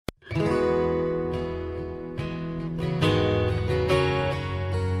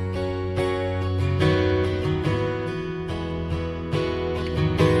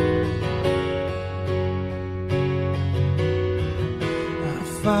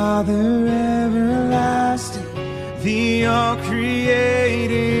Father everlasting, the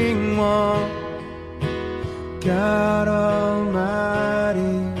all-creating one, God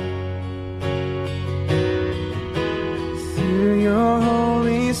Almighty. Through your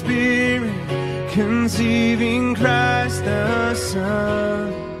Holy Spirit, conceiving Christ the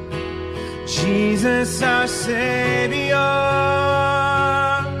Son, Jesus our Savior.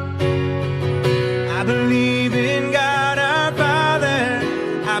 I believe in God our Father,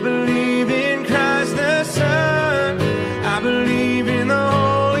 I believe in Christ the Son, I believe in the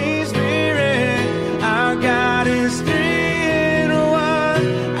Holy Spirit, our God is three in one.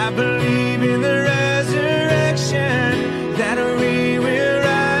 I believe in the resurrection, that we will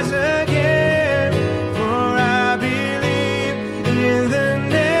rise again, for I believe in the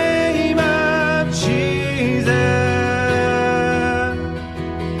name of Jesus.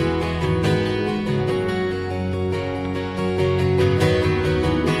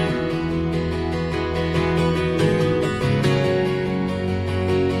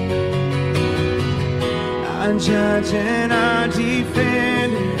 Our judge and our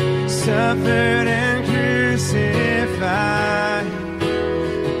defender, suffered and crucified.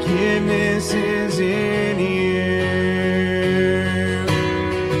 Forgiveness is in you.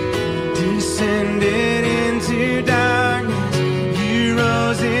 Descended into darkness, you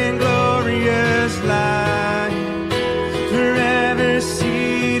rose in glorious light, forever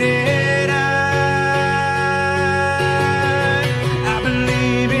seated high. I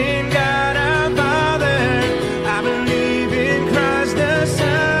believe in God our Father, I believe in Christ the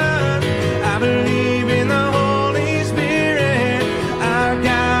Son, I believe in the Holy Spirit, our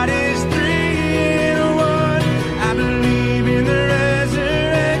God is three in one. I believe in the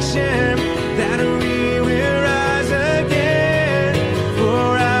resurrection, that we will rise again,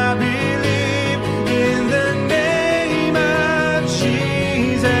 for I believe in the name of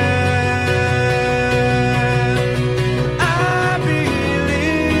Jesus. I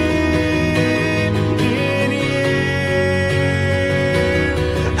believe in you.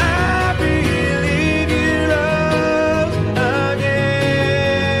 I believe you rose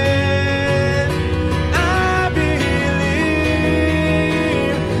again. I believe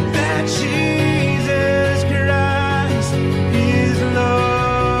that Jesus Christ is Lord.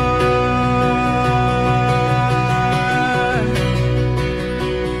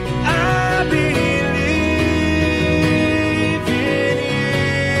 I believe in you.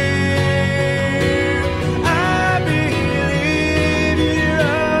 I believe you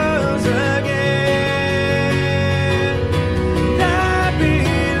rose again. I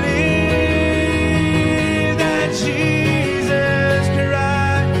believe that Jesus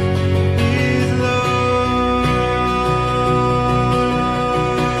Christ is Lord.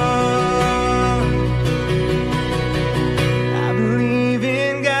 I believe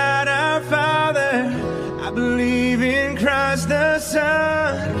in God our Father, I believe in Christ the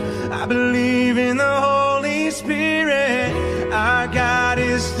Son, I believe in the Holy Spirit, our God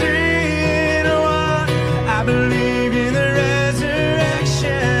is three in one. I believe in the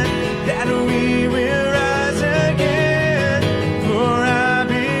resurrection, that we will rise again, for I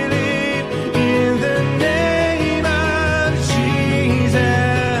believe in the name of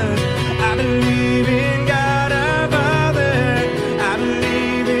Jesus. I believe in God our Father, I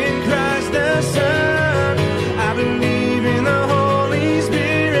believe in Christ the Son, I believe in the Holy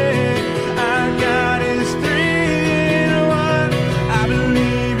Spirit, our God is three in one. I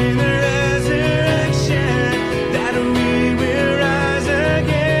believe in the resurrection, that we will rise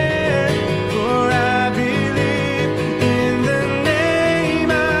again, for I believe in the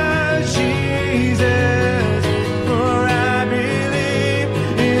name of Jesus, for I believe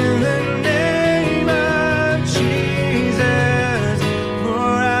in the name of Jesus,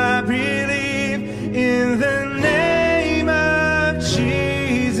 for I believe in the name of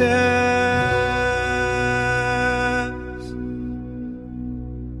Jesus.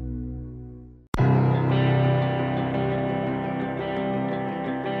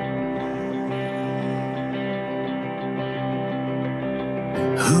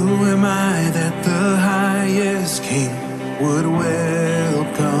 Who am I that the highest king would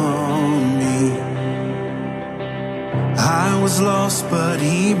welcome me? I was lost, but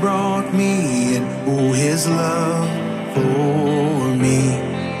he brought me in. Oh, his love for me.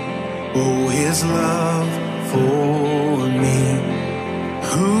 Oh, his love for me.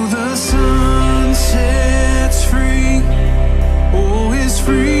 Who the sun sets free, oh, is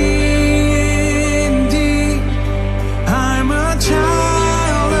free indeed. I'm a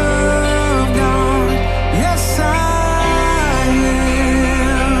child of God, yes I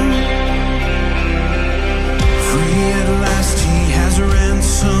am. Free at last, he has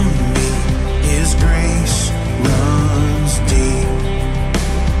ransomed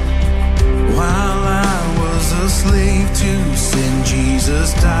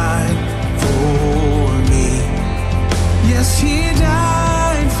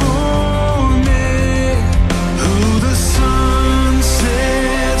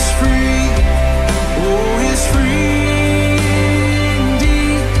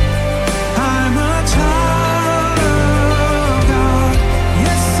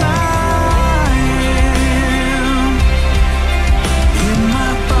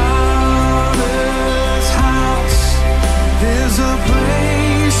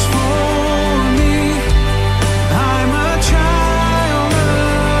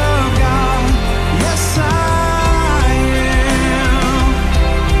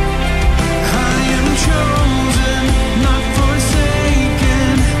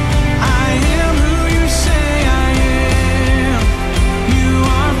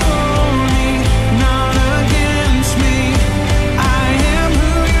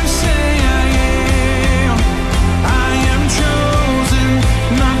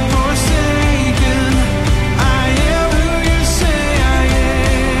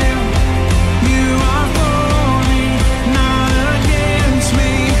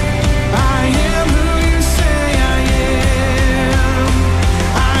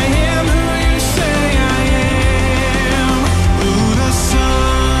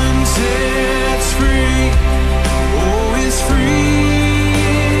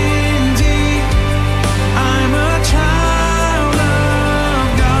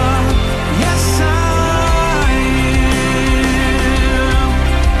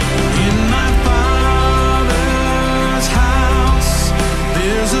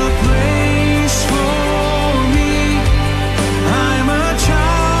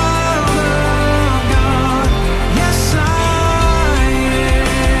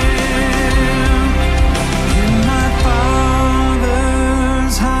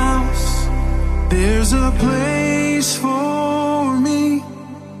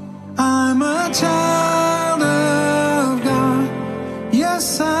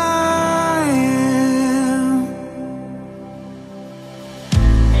yes, I am.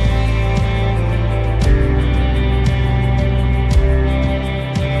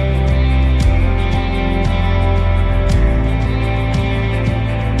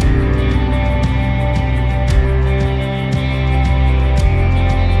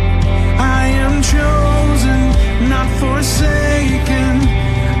 I am chosen, not forsaken.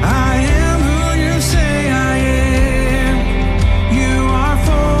 I am who you say I am. You are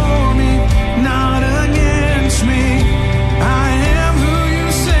for me, not against me. I am who you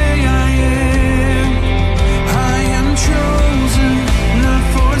say I am. I am chosen, not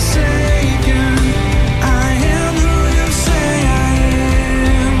forsaken. I am who you say I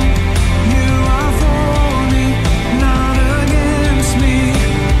am. You are for me, not against me.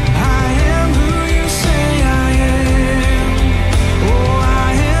 I am who you say I am. Oh, I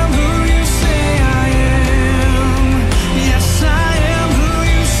am who you say I am. Yes, I am who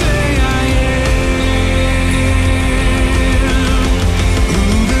you say I am. Who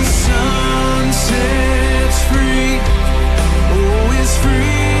the sun sets free, oh, is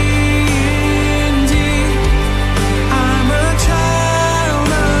free indeed. I'm a child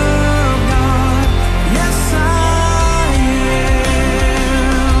of God. Yes, I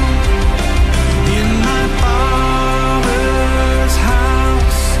am. In my Father's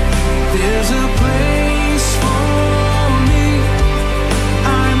house, there's a place for me.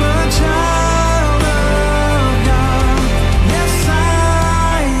 I'm a child of God. Yes, I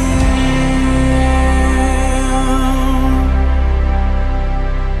am.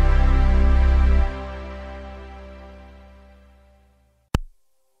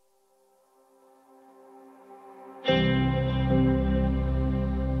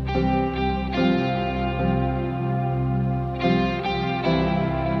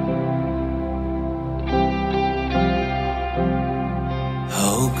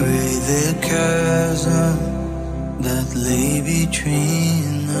 How great the chasm that lay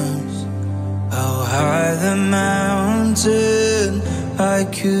between us. How high the mountain I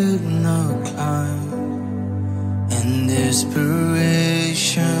could not climb. In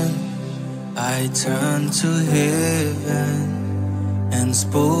desperation, I turned to heaven and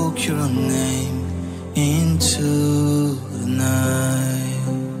spoke your name into the night.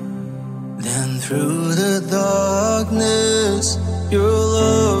 Then through the darkness, your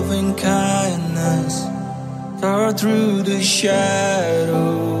loving kindness tore through the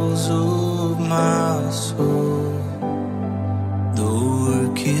shadows of my soul. The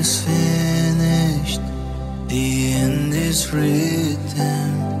work is finished, the end is written.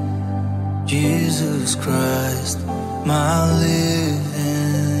 Jesus Christ, my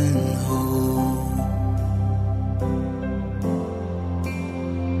living hope.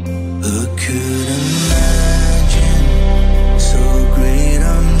 Who could imagine so great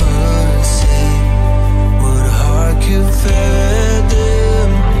a mercy? What heart could fathom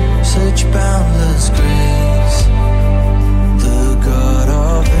such boundless grace? The God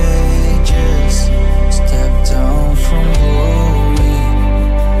of ages stepped down from glory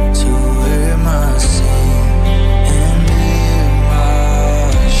to wear my sin and bear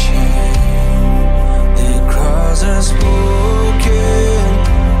my shame. The cross has spoken,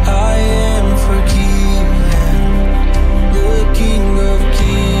 I am forgiven. The King of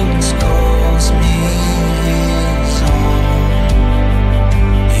Kings calls me his own.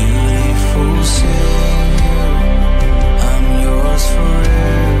 Beautiful Savior, I'm yours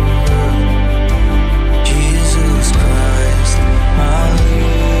forever. Jesus Christ, my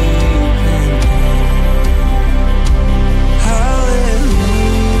living hope.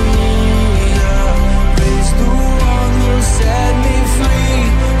 Hallelujah, praise the one who set me free.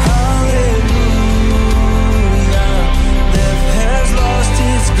 Hallelujah, death has lost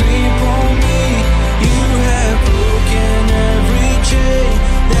its grip on me. You have broken every chain.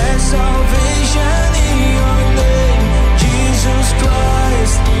 There's salvation in your name, Jesus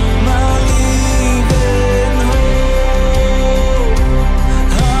Christ, my living hope.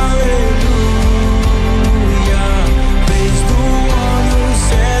 Hallelujah, praise the one who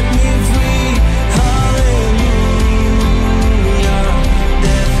set me free. Hallelujah,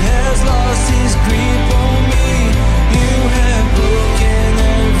 death has lost its grip on me. You have broken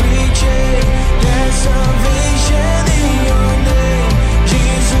every chain. There's salvation in your name,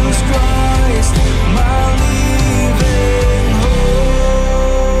 Jesus Christ, my living hope.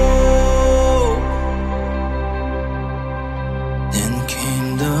 Then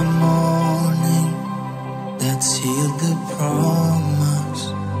came the morning that sealed the promise.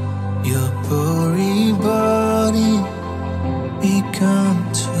 Your buried body began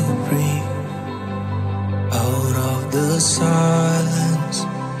to breathe out of the silence.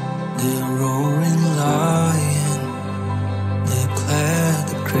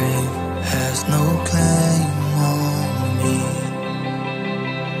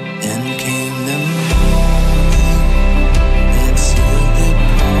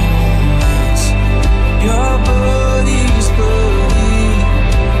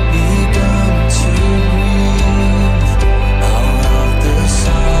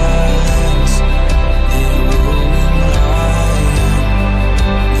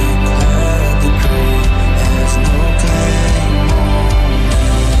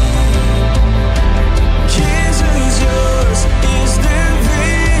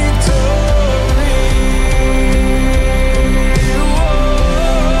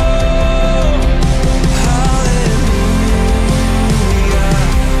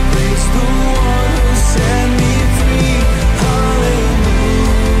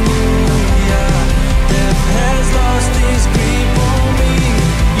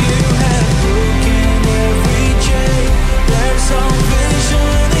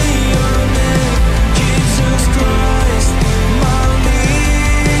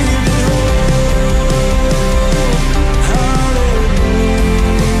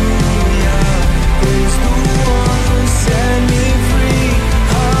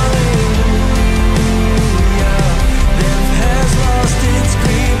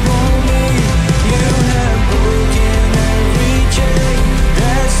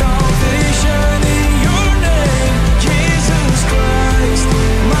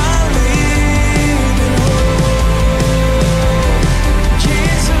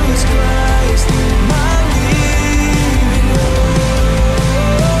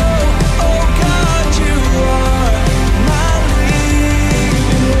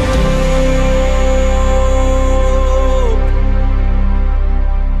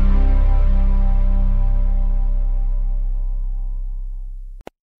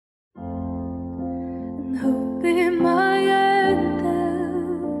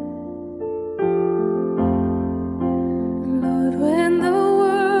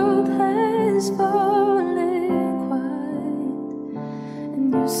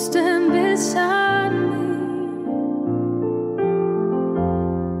 stand beside me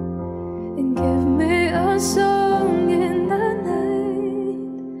and give me a song in the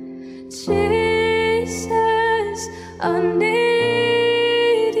night. Jesus, I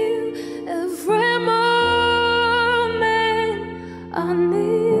need you every moment. I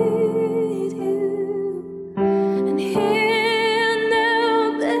need you. And here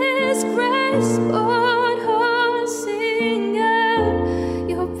now this grace poured heart sing out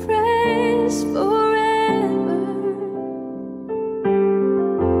your praise forever.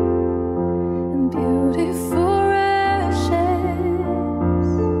 And beautiful ashes.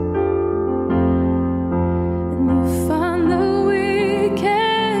 And you find the weak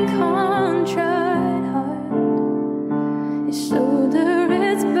and contrite heart. You shoulder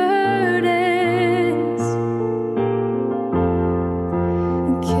its burdens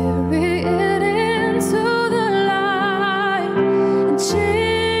and carry it into the light. And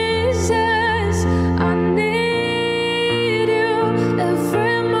Jesus, I need you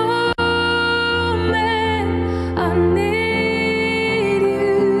every moment. I need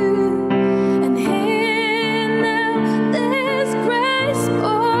you. And here now this grace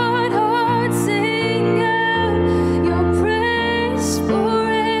poured heart sing out your praise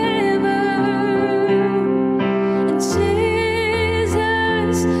forever. And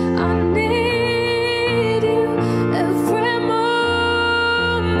Jesus, I need you every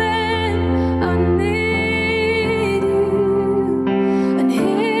moment. I need you. And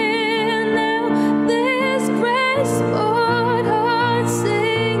here now this grace poured heart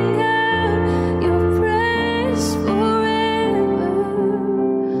sing out your praise forever.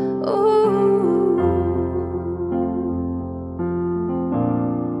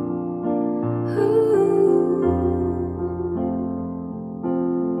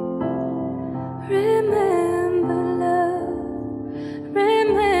 Remember love,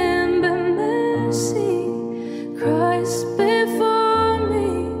 remember mercy. Christ before me,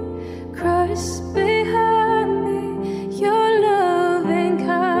 Christ behind me. Your loving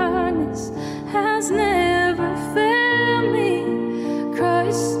kindness has never failed me.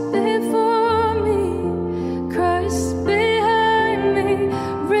 Christ before me, Christ behind me.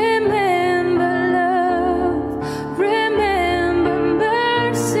 Remember love, remember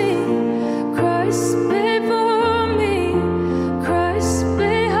mercy. Christ before me, Christ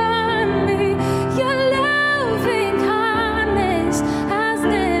behind me. Your loving kindness has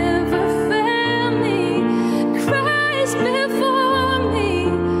never failed me. Christ before me,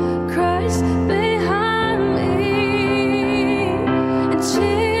 Christ behind me. And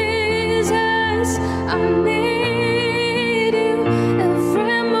Jesus, I need you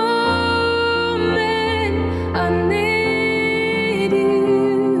every moment. I need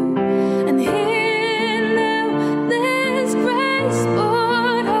you. And here now this grace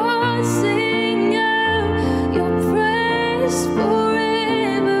poured heart sing out your praise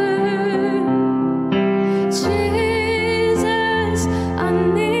forever. Jesus, I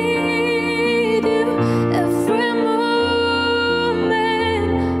need you every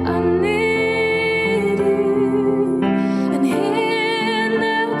moment. I need you. And here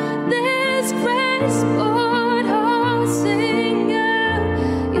now this grace poured heart sing out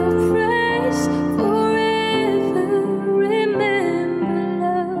your praise forever. Remember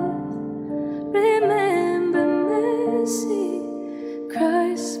love, remember mercy.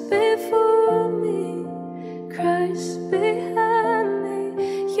 Christ before me, Christ behind me.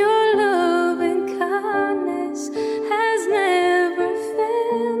 Your loving kindness has never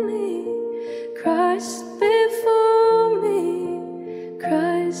failed me. Christ before me,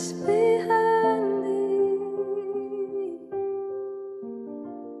 Christ behind me.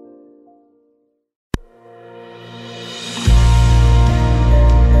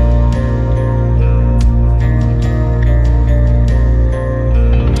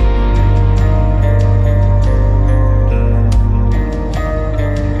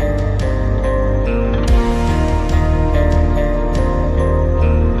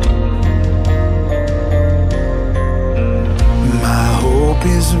 My hope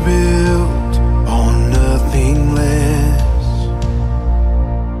is built on nothing less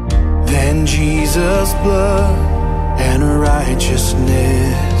than Jesus' blood and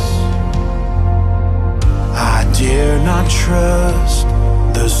righteousness. I dare not trust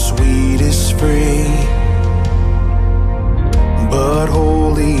the sweetest frame, but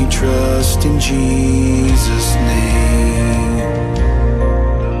wholly trust in Jesus' name.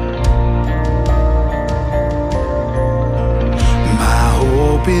 My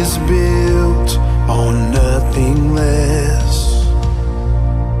hope is built on nothing less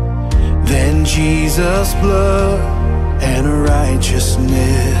than Jesus' blood and righteousness.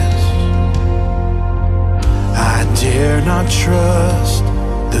 righteousness. I dare not trust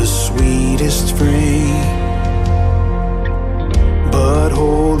the sweetest frame, but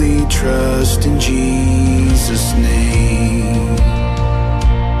wholly trust in Jesus' name.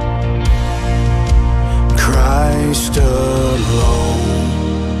 Christ alone,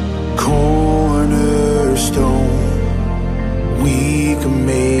 cornerstone, weak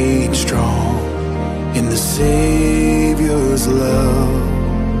made strong in the Savior's love.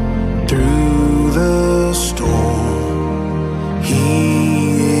 Through the storm,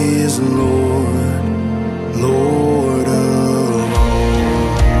 He is Lord, Lord of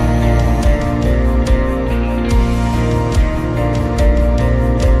all.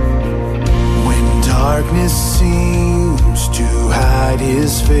 When darkness seems to hide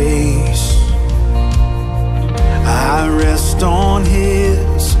His face, I rest on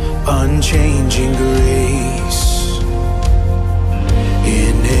His unchanging grace.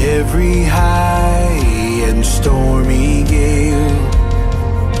 In every high and stormy gale,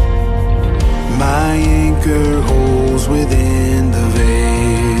 my anchor holds within the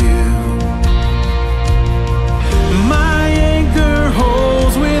veil. My anchor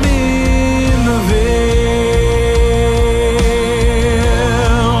holds within the veil.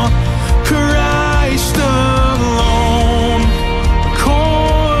 Christ alone,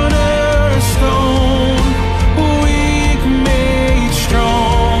 cornerstone, weak made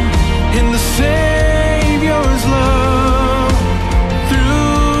strong in the Savior's love.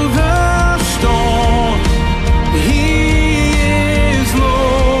 Through the storm, He is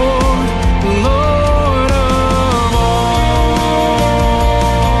Lord, Lord of all.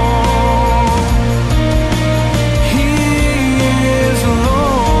 He is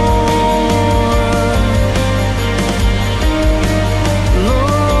Lord,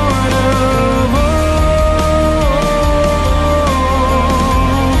 Lord of all.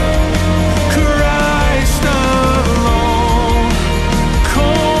 Christ alone,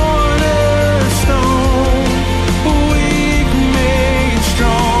 cornerstone, weak made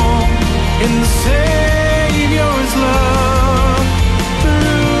strong in the Savior's love.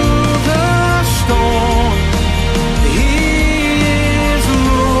 Through the storm, He is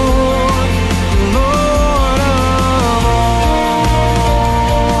Lord, Lord of all.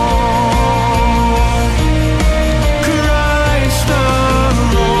 Christ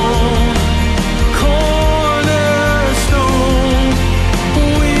alone, cornerstone,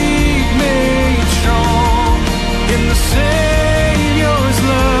 weak made strong in the Savior's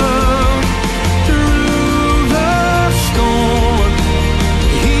love. Through the storm,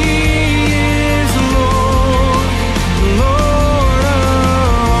 He is Lord, Lord of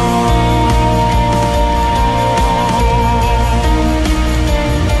all.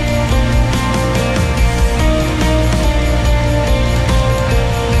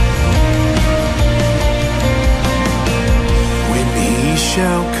 When He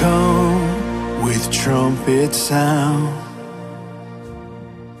shall come with trumpet sound,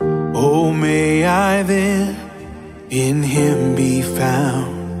 oh, may I then in Him be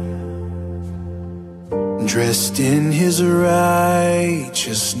found, dressed in His righteousness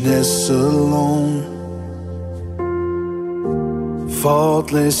alone,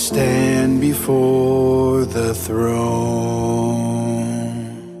 faultless stand before the throne.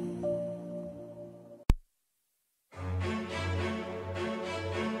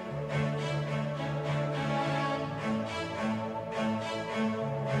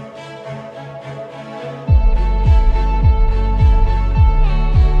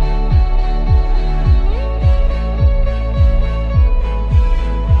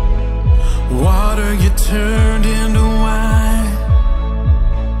 Water you turned into wine,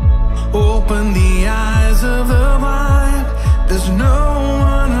 open the eyes of the blind. There's no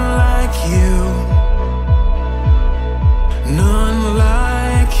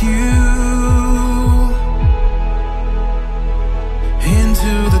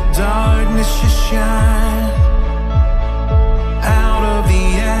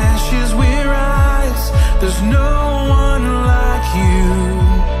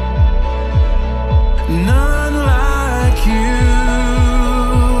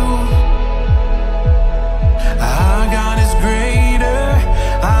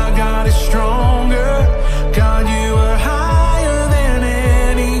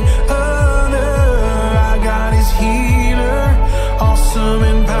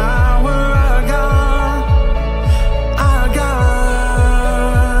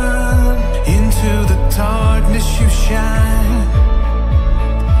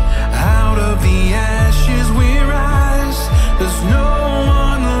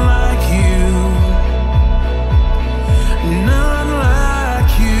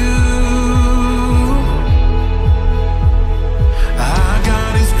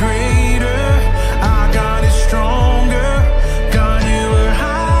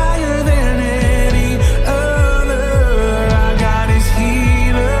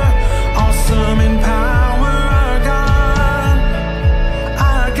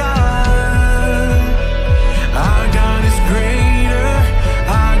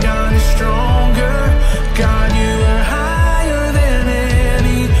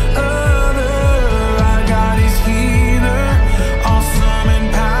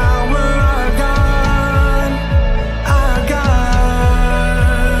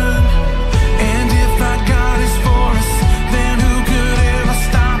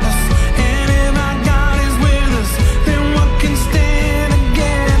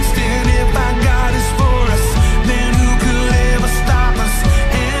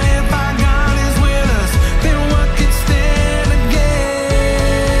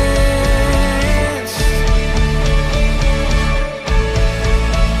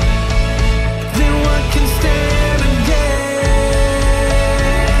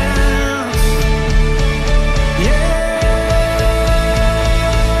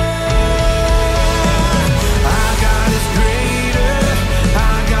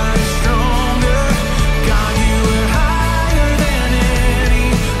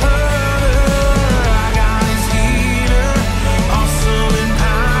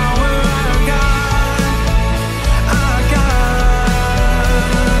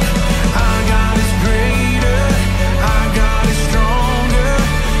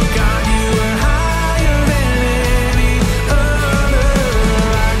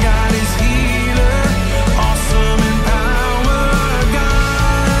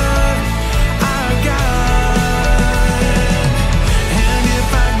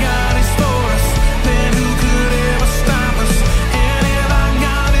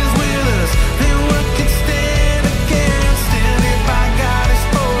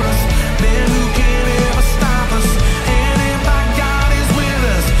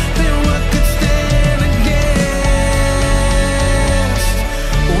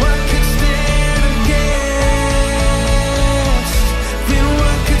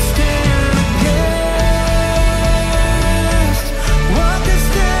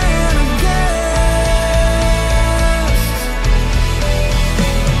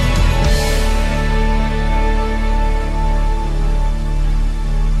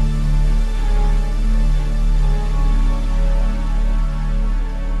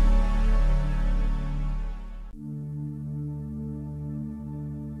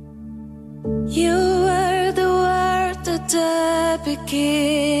You were the word at the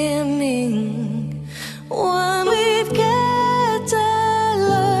beginning, one with God the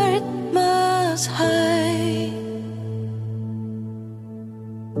Lord Most High.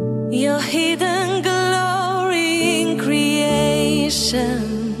 Your hidden glory in creation,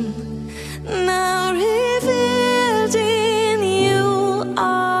 now revealed in you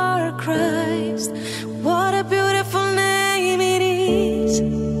are Christ. What a beautiful name it is.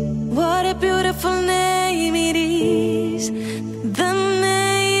 What a beautiful name it is. The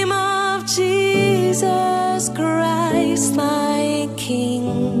name of Jesus Christ, my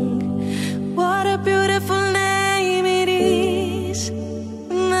King. What a beautiful name it is.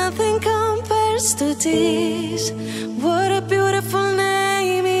 Nothing compares to this. What a beautiful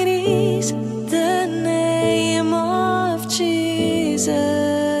name it is. The name of Jesus.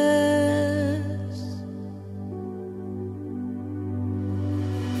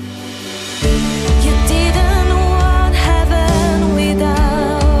 You didn't want heaven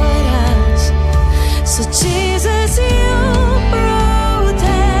without us, so Jesus, you brought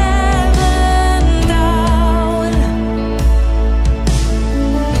heaven down.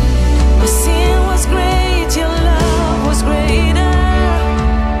 My sin was great, your love was greater.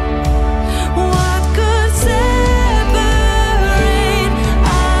 What could separate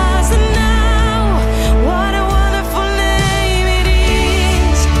us now? What a wonderful name it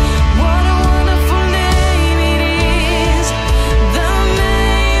is. What a wonderful name it is. The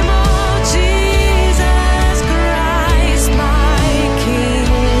name of Jesus Christ, my King.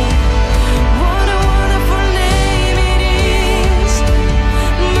 What a wonderful name it is.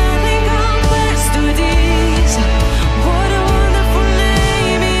 Nothing compares to this. What a wonderful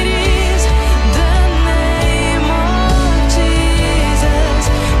name it is. The name of Jesus.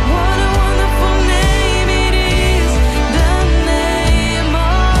 What a wonderful name it is. The name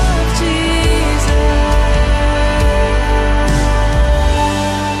of Jesus.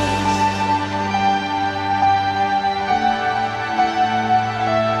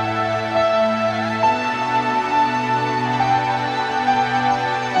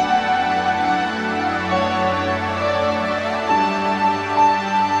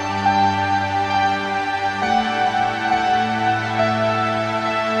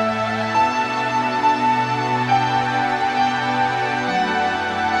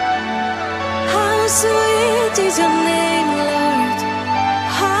 How sweet is your name, Lord.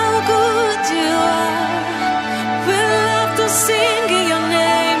 How good you are. We love to sing in your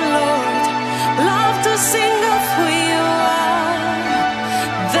name, Lord. Love to sing of who you are.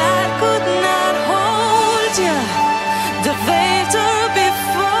 That could not hold you. The victor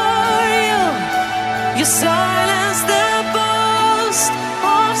before you. You silence the boast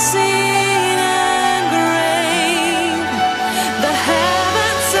of sin and grave. The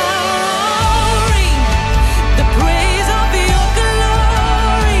heavens are roaring, the praise of your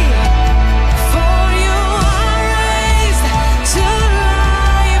glory. For you are raised to life.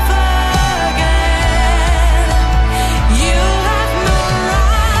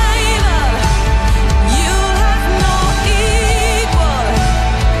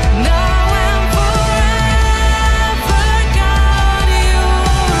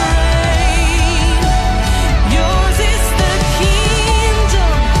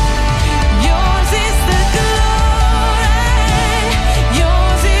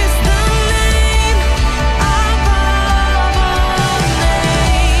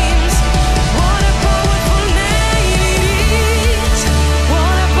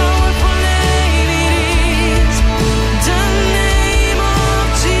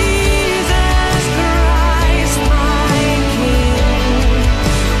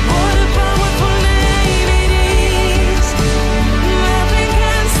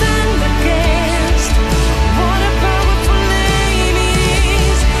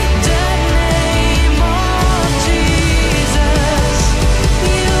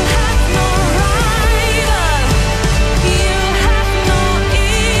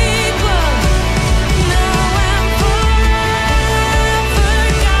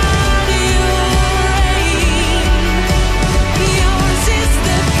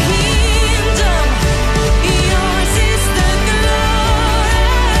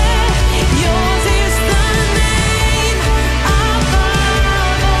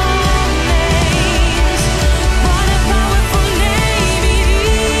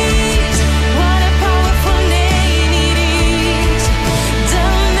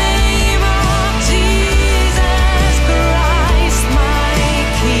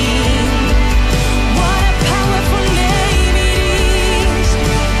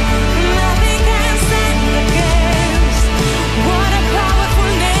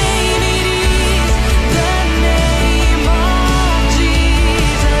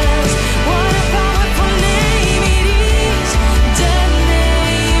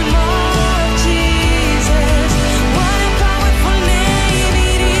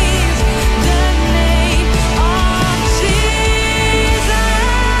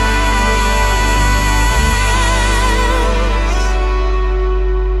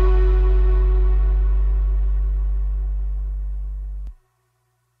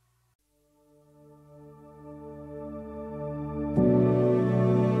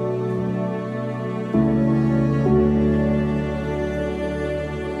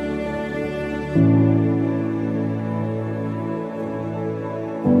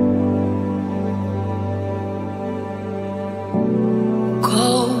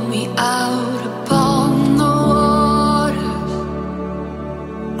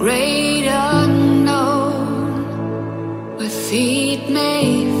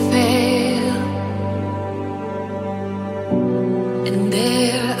 may fail, and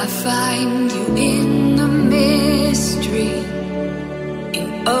there I find you in the mystery, in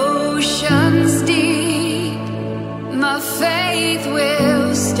oceans deep. My faith will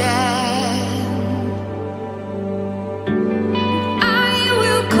stand. I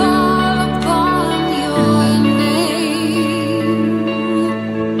will call upon your name.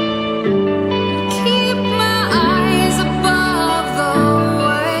 Keep my eyes above the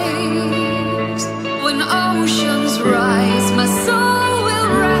waves. When oceans rise, my soul will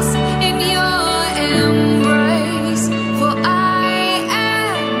rest in your embrace. For I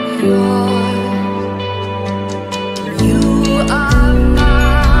am yours. You are mine.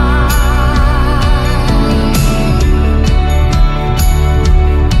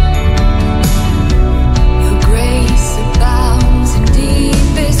 Your grace abounds in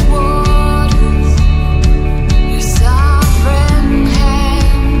deepest waters. Your sovereign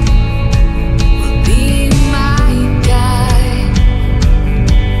hand will be my guide.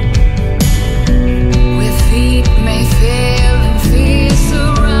 Where feet may fail and fear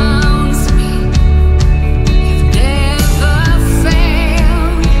surrounds me, you've never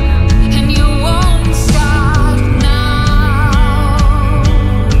failed, and you won't start now.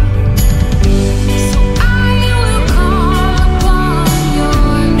 So I will call upon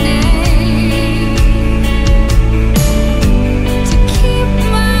your name to keep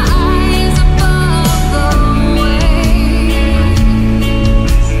my eyes above the waves.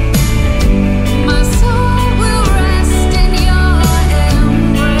 My soul will rest in your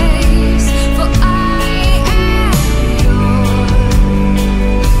embrace, for I am yours.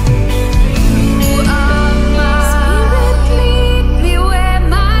 You are mine. Spirit, lead me where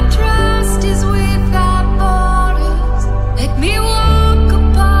my trust is without borders. Let me walk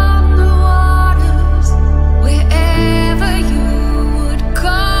upon the waters wherever you would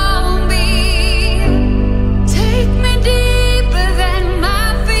call me. Take me deeper than my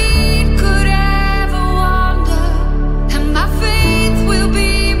feet could ever wander, and my faith will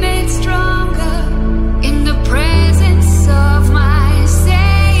be made stronger in the presence of my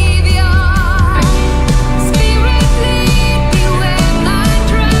Savior. Spirit, lead me where my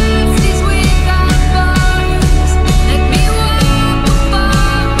trust is without borders. Let me walk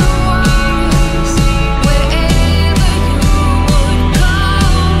upon the waters wherever you would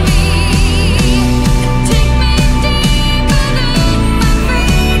call me. Take me deeper than my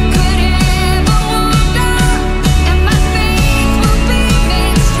feet could ever wander, and my faith will be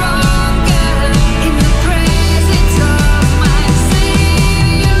made stronger in the presence of my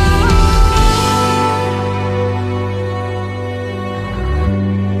Savior.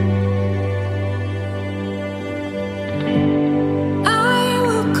 I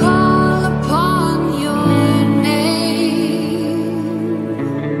will call upon your name.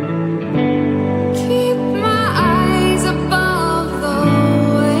 Keep my eyes above the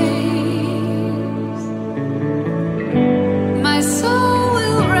waves. My soul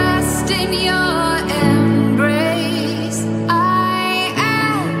will rest in your embrace. I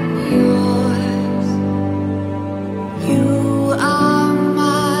am yours. You are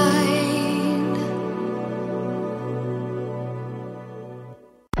mine.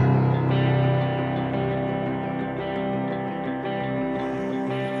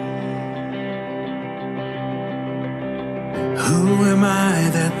 Who am I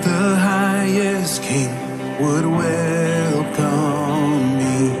that the highest king would welcome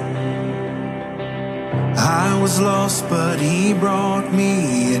me? I was lost, but he brought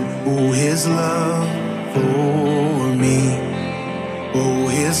me in. Oh, his love for me. Oh,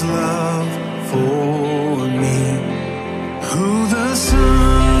 his love for me. Who the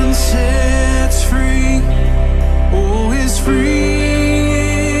sun sets free, oh, is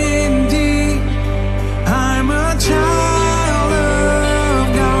free indeed. I'm a child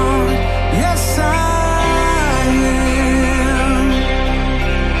of God. Yes, I am.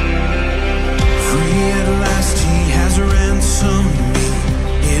 Free at last, he has ransomed me.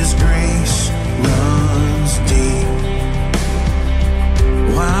 His grace runs deep.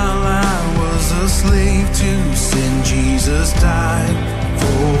 While I was a slave to sin, Jesus died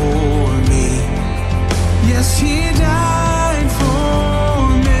for me. Yes, he died for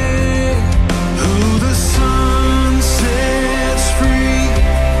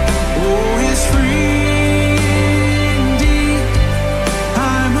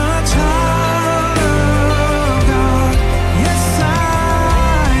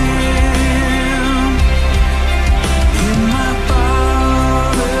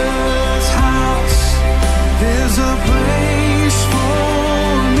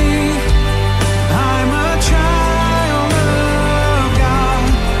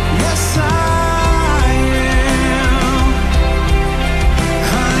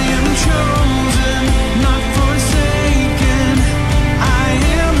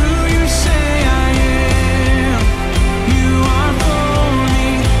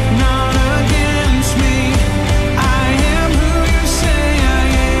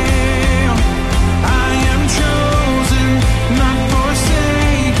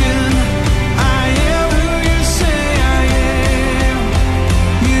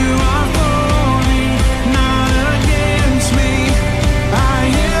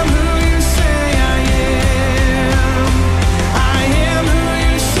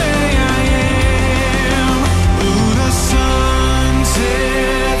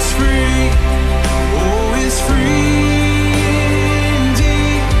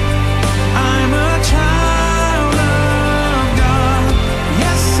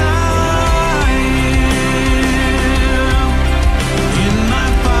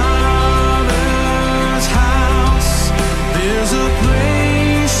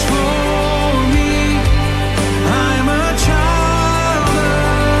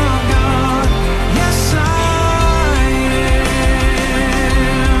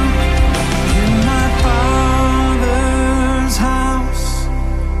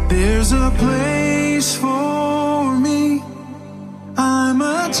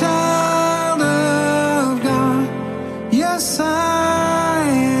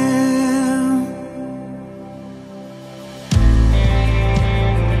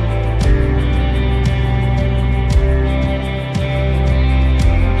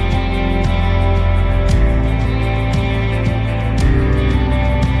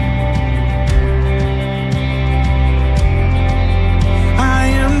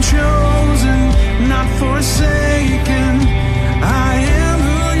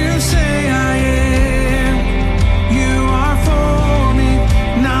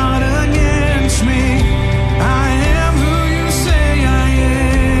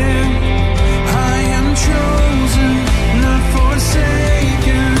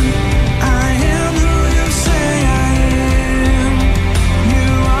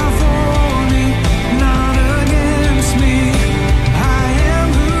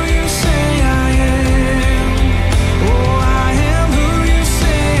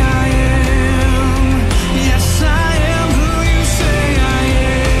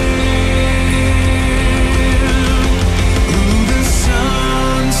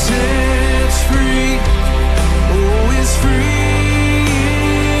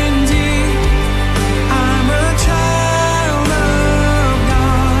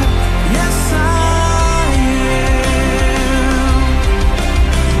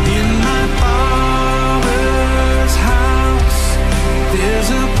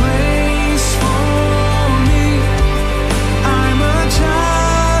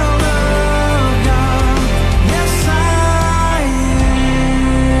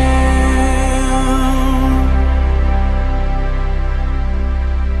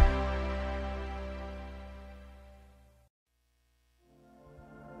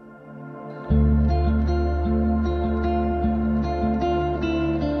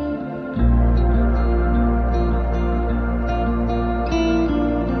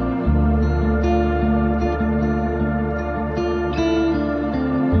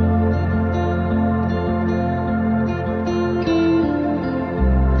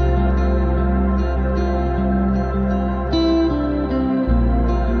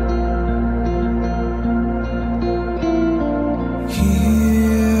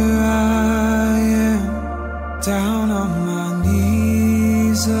down on my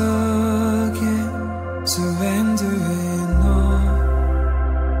knees again, surrendering all,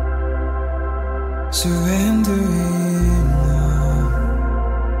 surrendering all.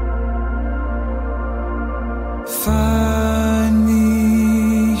 Find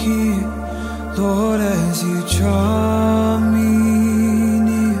me here, Lord, as you draw me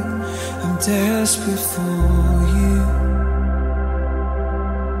near. I'm desperate for you,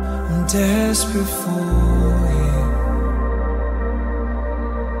 I'm desperate for you.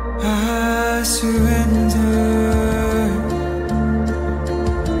 I surrender.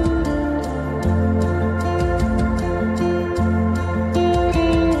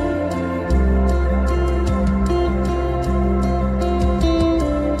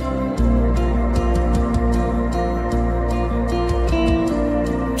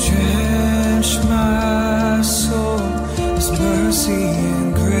 Drench my soul as mercy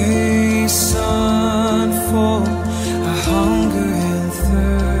and grace unfold. I hunger and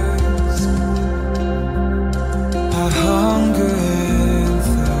thirst, I hunger and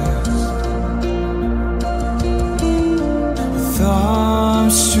thirst. With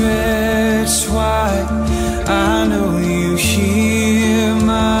arms stretched wide, I know you hear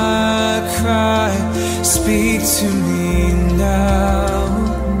my cry. Speak to me now,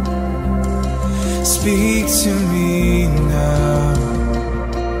 speak to me now.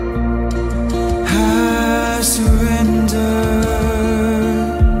 I surrender,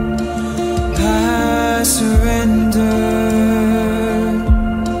 I surrender.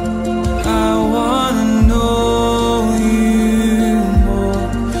 I wanna know you more,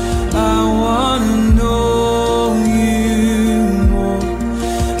 I wanna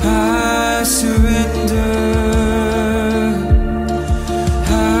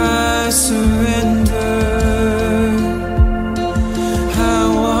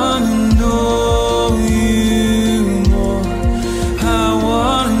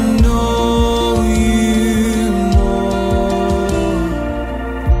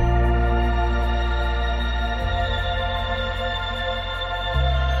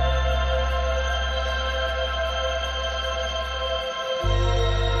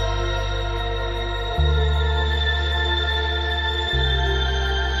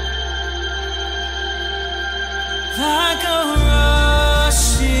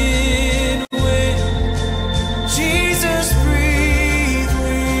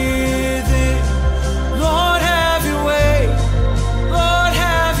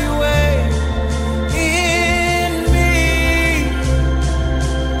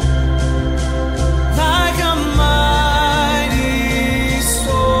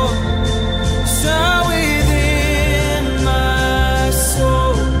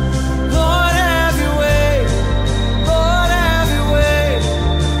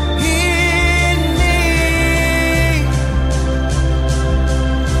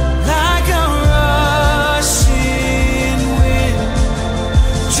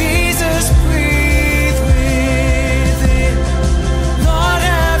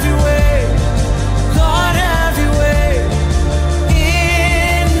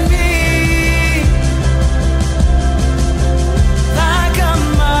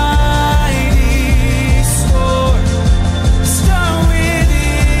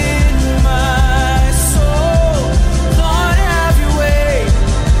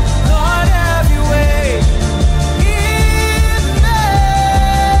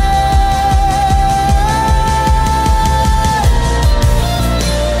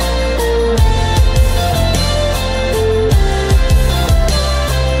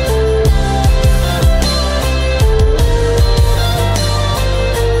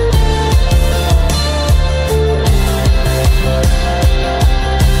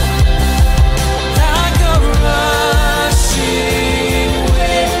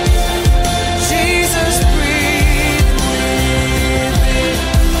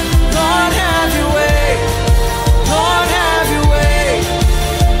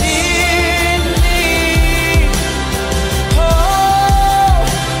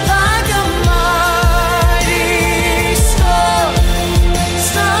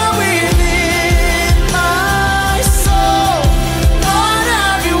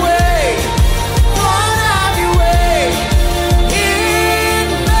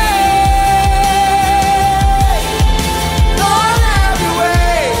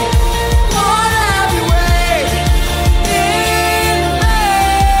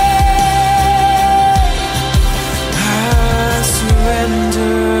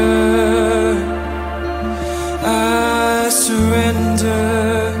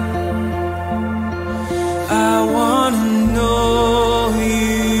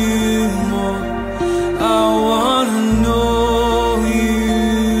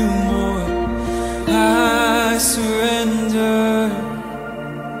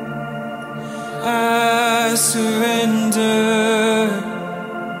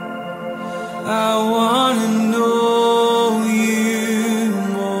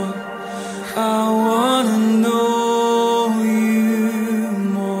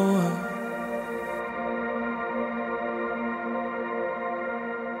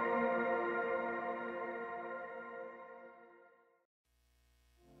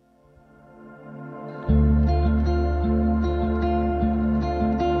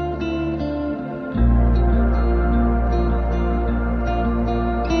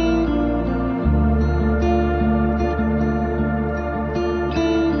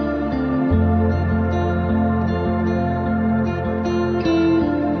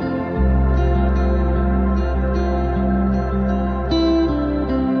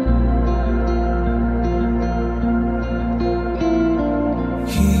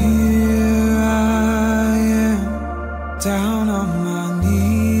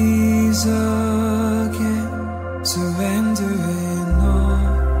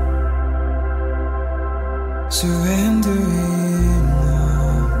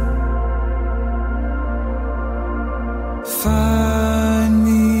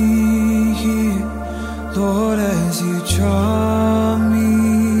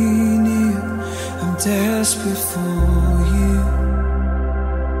desperate for you.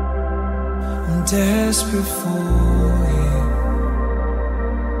 I'm desperate for you.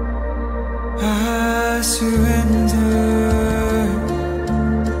 I surrender.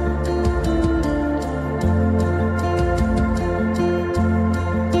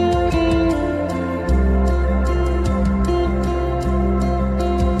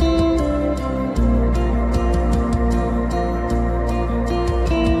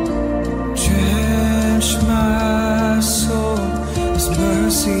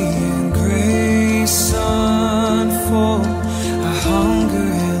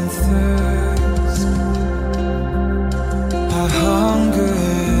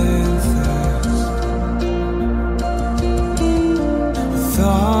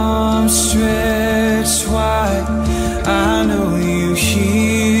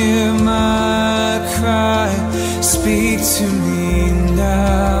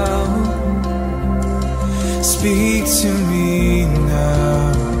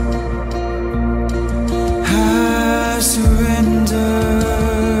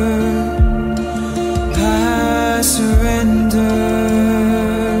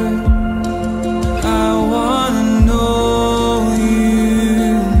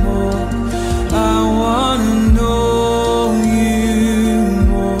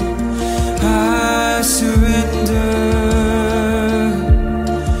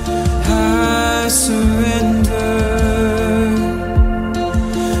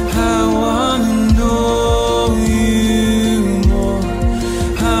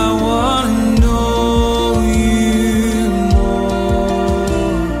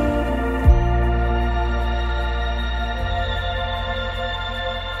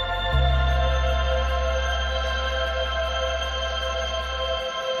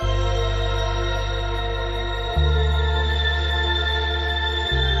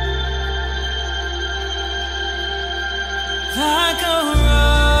 Like a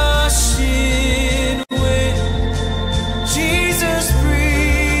rushing wind, Jesus,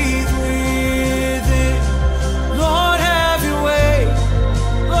 breathe within. Lord, have your way.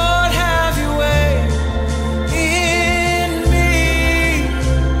 Lord, have your way in me.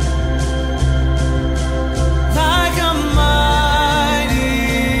 Like a mighty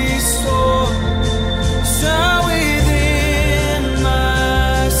storm, stir within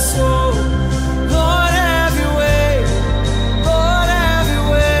my soul. Lord, have your way. Lord, have your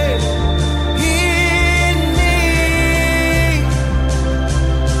way in me.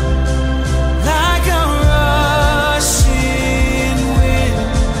 Like a rushing wind,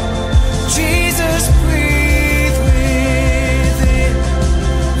 Jesus, breathe within.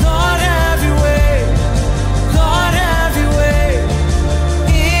 Lord, have your way. Lord, have your way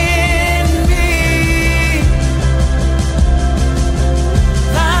in me.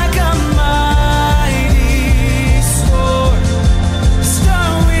 Like a mighty sword, stir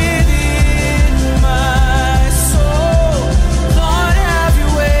within my soul. Lord, have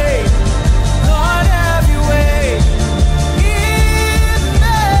your way. Lord, have your way in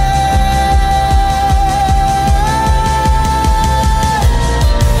me.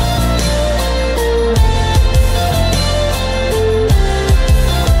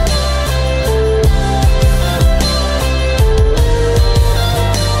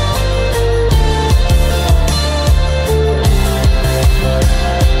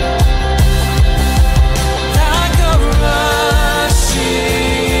 Like a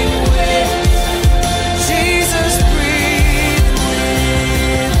rushing wind, Jesus, breathe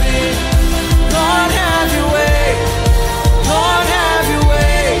within. Lord, have your way. Lord, have your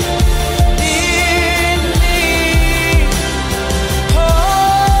way in me.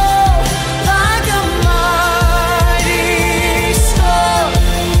 Oh, like a mighty storm,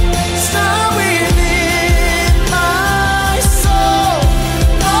 stir within my soul.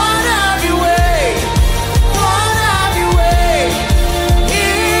 Lord, have your way. Lord, have your way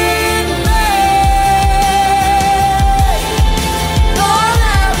in me. Lord,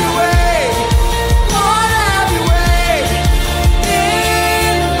 have your way. Lord, have your way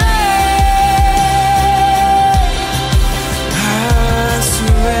in me. I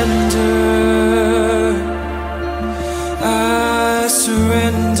surrender. I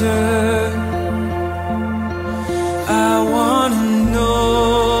surrender. I wanna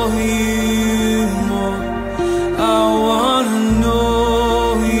know you more. I wanna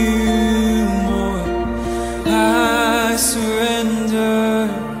know you more. I surrender.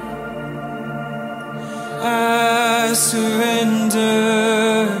 I surrender.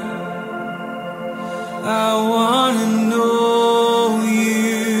 I wanna know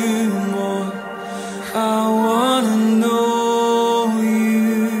you more. I wanna know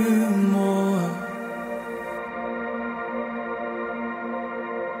you more.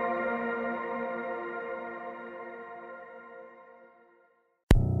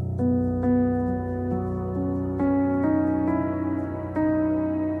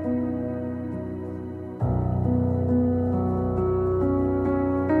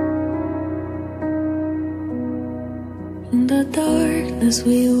 the darkness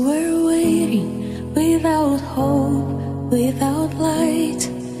we were waiting, without hope, without light.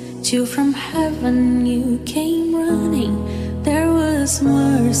 Till from heaven you came running. There was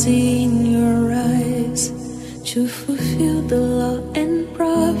mercy in your eyes to fulfill the law and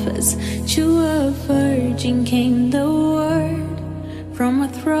prophets. To a virgin came the word, from a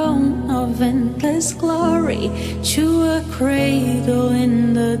throne of endless glory to a cradle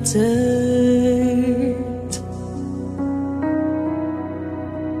in the dirt.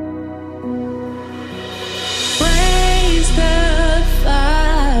 Praise the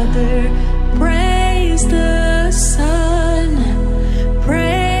Father, praise the Son,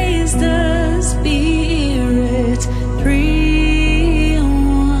 praise the Spirit, three in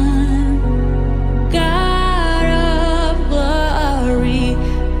one. God of glory,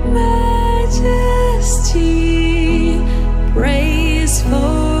 majesty, praise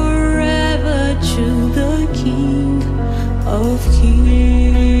forever to the King of Kings.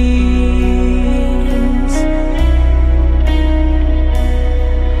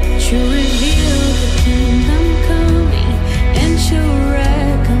 To reveal the kingdom coming and to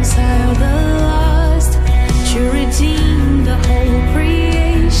reconcile the lost, to redeem the whole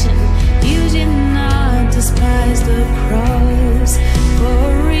creation. You did not despise the cross,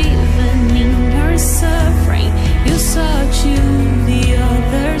 for even in your suffering you saw to the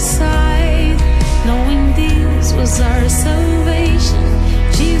other side, knowing this was our salvation.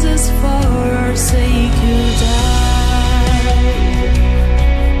 Jesus, for our sake you died.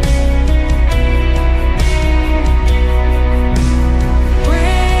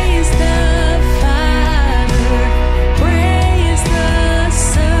 Praise the Father, praise the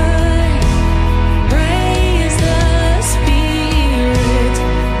Son, praise the Spirit,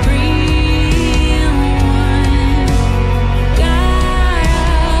 three in one. God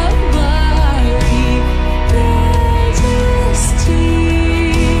of glory, majesty,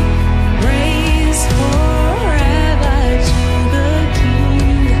 praise forever to the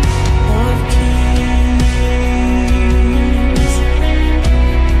King of Kings.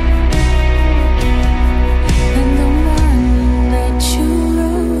 In the morning that you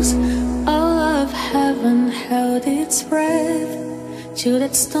rose, all of heaven held its breath, till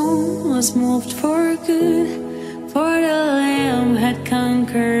that stone was moved for good, for the Lamb had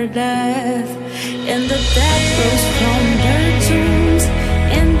conquered death. And the dead rose from their tombs,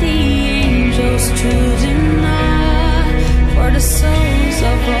 and the angels stood in awe, for the souls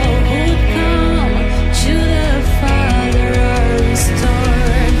of all who'd come to the Father are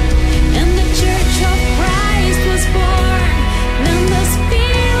restored. And the Church of Christ was born. Then the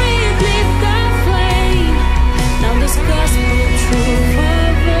Spirit lit the flame. Now this gospel truth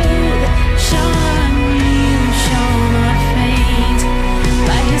of old shall not new, shall not faint.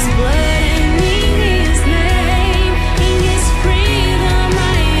 By His blood and in His name, in His freedom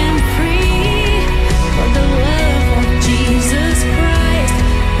I am free. For the love of Jesus Christ,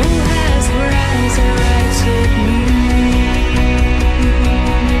 who has resurrected me.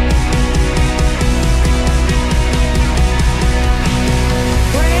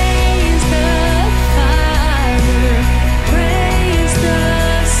 Praise the Father, praise the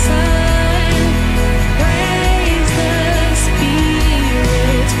Son, praise the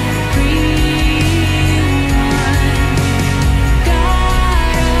Spirit, three in one.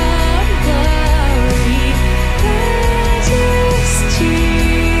 God of glory, majesty,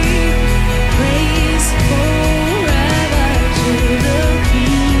 praise forever to the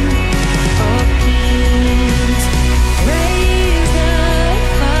King of Kings. Praise the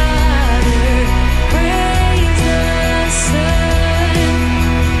Father, praise the Son,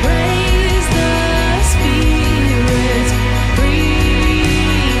 praise the Spirit, three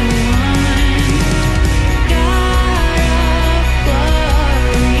in one. God of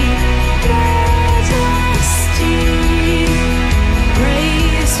glory, majesty,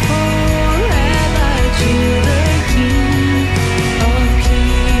 praise forever to the King of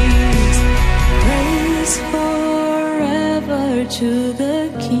Kings. Praise forever to the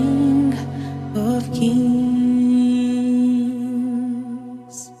King of Kings.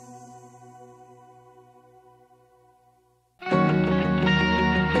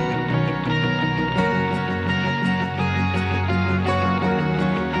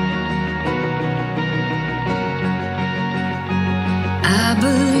 I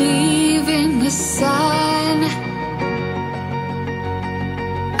believe in the Son.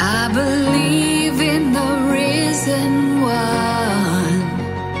 I believe in the risen one.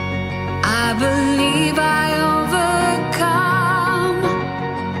 I believe I overcome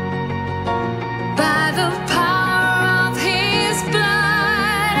by the power of His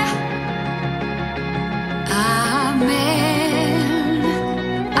blood. Amen.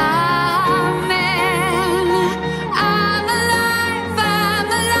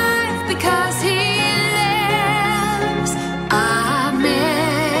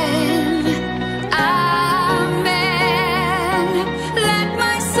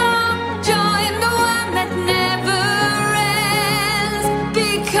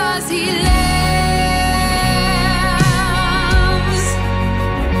 because He lives.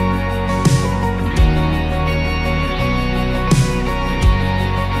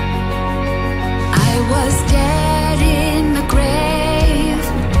 I was dead in the grave.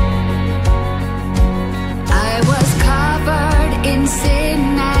 I was covered in sin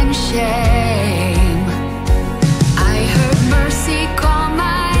and shame. I heard mercy call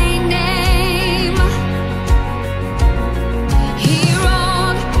my name. He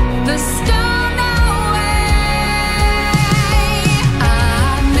rolled the stone away.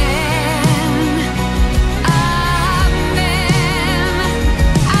 Amen. Amen.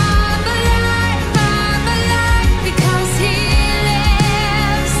 I'm alive because He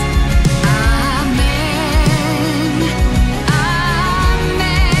lives. Amen.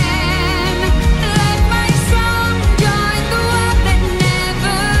 Amen. Let my song join the one that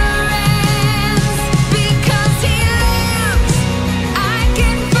never ends. Because He lives, I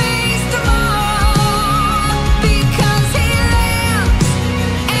can face tomorrow. Because He lives,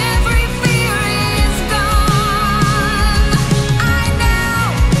 every fear is gone. I know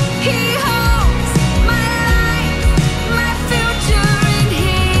He holds my life, my future in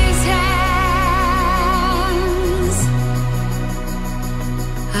His hands.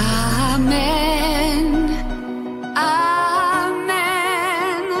 Amen.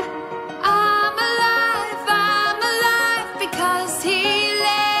 Amen. I'm alive because He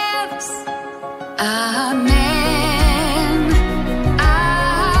lives. Amen.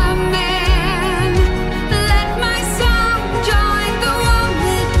 Amen. Let my song join the one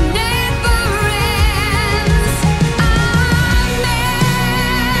that never ends. Amen.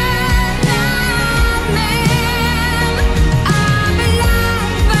 Amen. I'm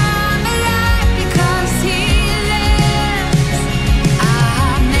alive because He lives.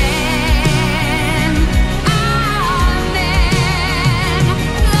 Amen. Amen.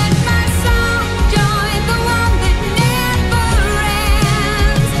 Let my song join the one that never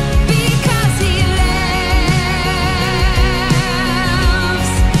ends. Because He lives.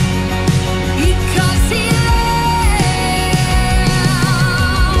 Because He lives.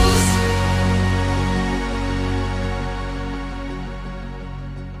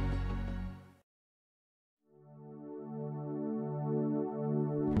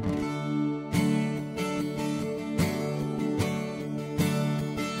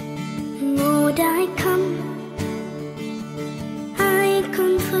 Lord, I come, I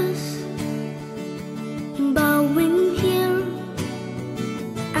confess, bowing here,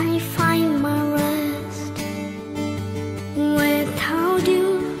 I find my rest. Without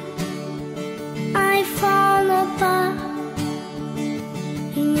you, I fall apart.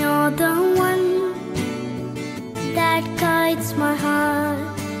 You're the one that guides my heart.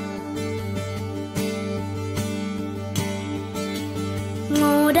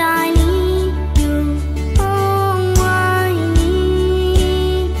 Lord, I need you. Oh, I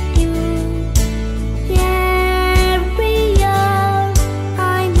need you. Every year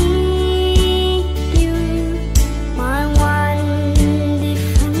I need you. My one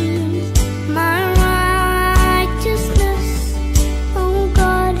defense, my righteousness. Oh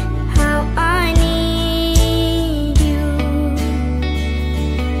God, how I need you.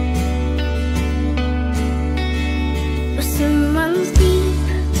 Sin runs deep,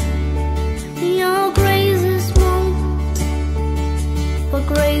 your grace is more. What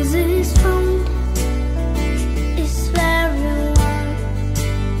grace is found is where you are.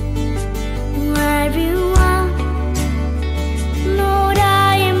 Where you are, Lord,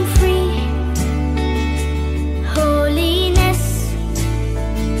 I am free. Holiness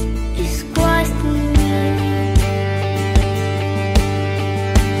is Christ in me.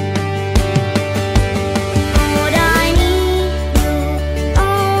 Lord, I need you.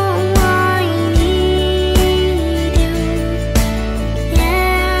 Oh, I need you.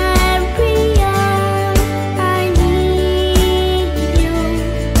 Every year I need you.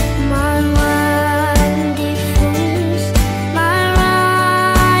 My one defense, my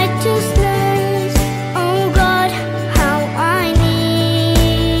righteousness. Oh God, how I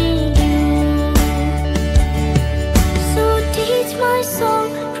need you. So teach my soul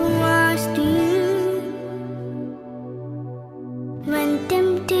to rise to you. When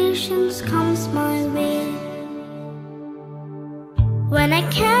temptations comes my way, when I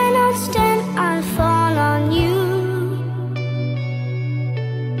cannot stand, I'll fall on you.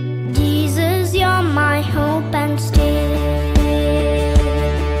 Jesus, you're my hope and stay.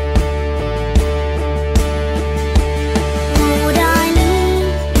 Lord, I need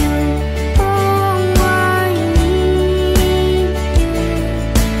you. Oh, I need you.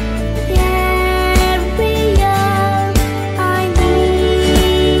 Every year I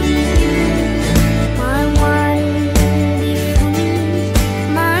need you.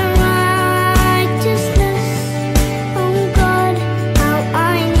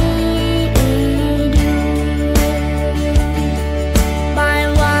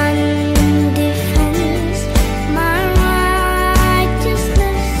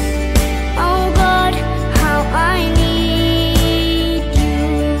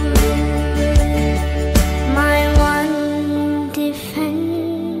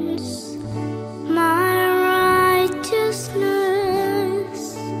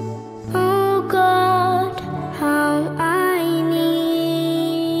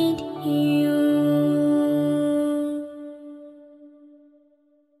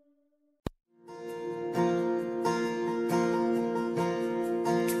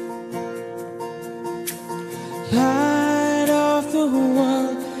 Light of the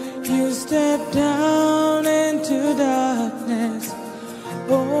world, you step down into darkness.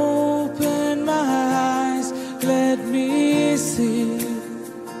 Open my eyes, let me see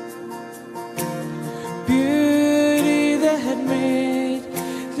beauty that made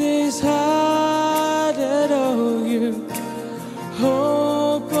this heart adore you.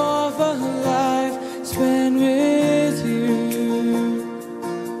 Hope of a life spent with you.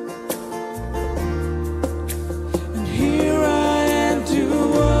 And here I am to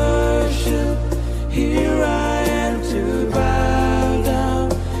worship, here I am to bow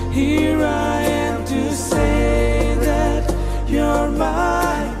down, here I am to say that you're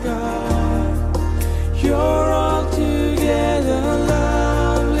my God. You're altogether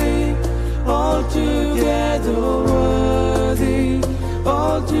lovely, altogether worthy,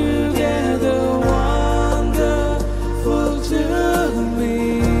 altogether wonderful to me.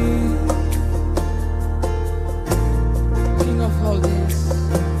 King of all this,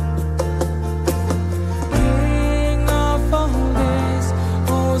 King of all this,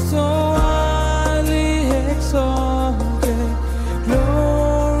 oh so highly exalted,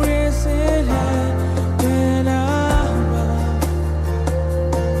 glorious in heaven above.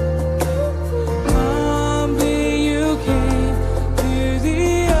 Humbly you came to the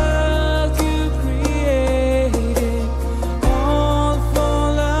earth you created, all for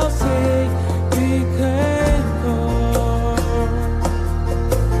love's sake became born.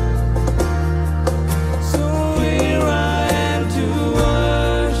 So here I am to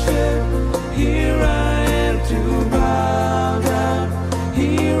worship, here I am to bow down,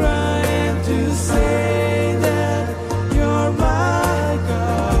 here I am to say that you're my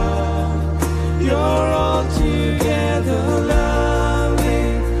God. You're altogether lovely,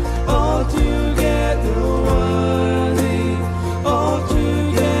 altogether worthy,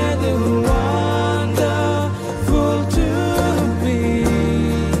 altogether wonderful to me.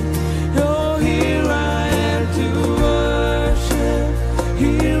 Oh, here I am to worship,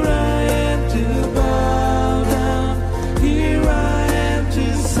 here I am to bow down, here I am to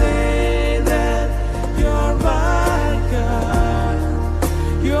say that you're my God.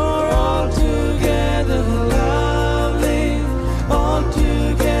 You're altogether lovely,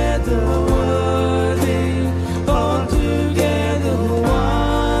 altogether worthy, altogether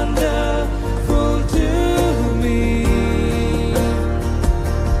wonderful to me.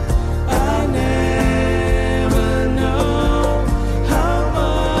 I never know how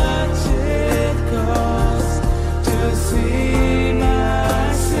much it costs to see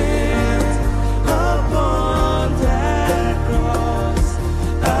my sins upon that cross.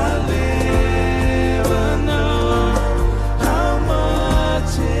 I never know how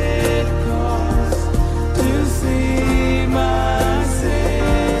much it costs to see my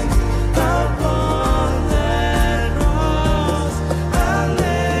sins upon that cross. I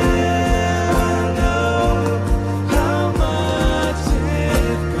never know how much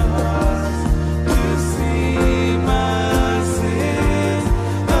it costs to see my sins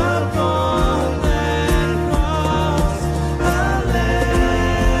upon that cross. I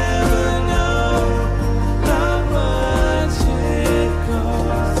never know how much it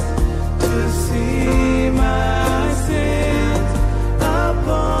costs to see my sins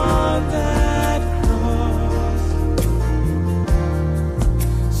upon that cross.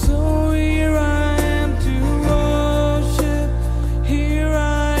 So here I am to worship, here I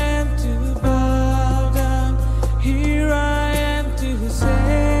am to bow down, here I am to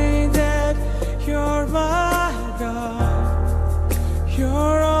say that you're my God.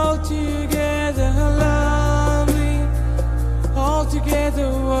 You're altogether lovely,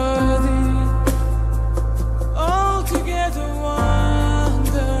 altogether worthy, altogether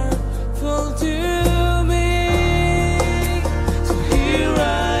wonderful to me. So here I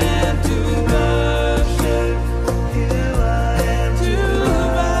am to worship, here I am to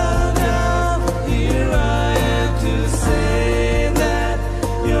bow down, here I am to say that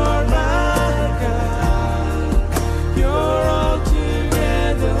you're my God. You're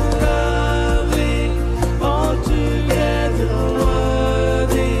altogether lovely, altogether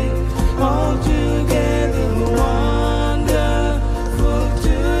worthy, altogether wonderful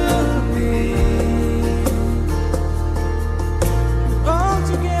to me.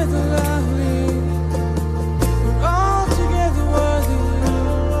 Altogether lovely, altogether worthy,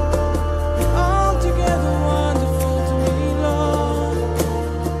 altogether wonderful to me, Lord.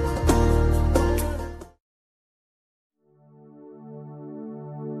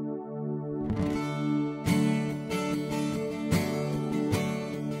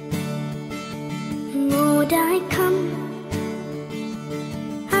 Lord, I come,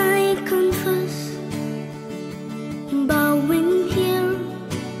 I confess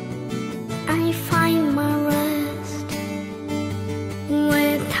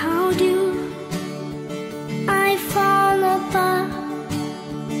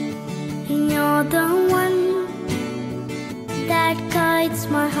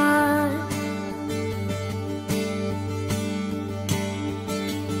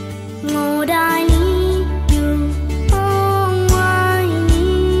Lord, I need you. Oh, I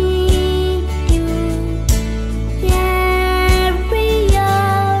need you. Every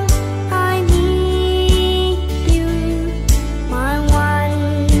hour I need you. My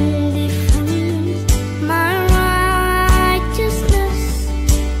one defense, my righteousness.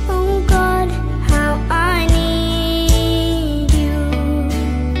 Oh God, how I need you.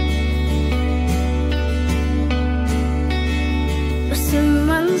 The sin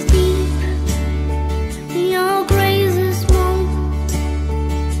runs deep, your grace is more.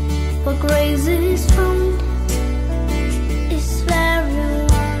 What grace is found is where you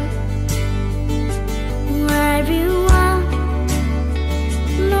are. Where you are,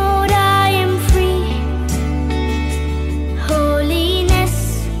 Lord, I am free. Holiness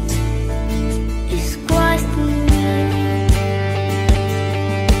is Christ in me.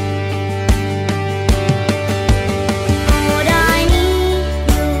 Lord, I need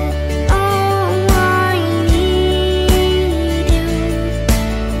you. Oh, I need you.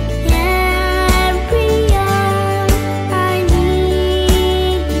 Every hour I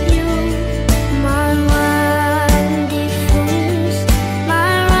need you. My one defense,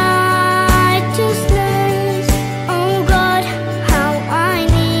 my righteousness. Oh God, how I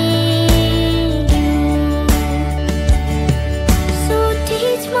need you. So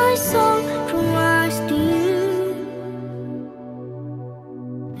teach my soul to rise to you.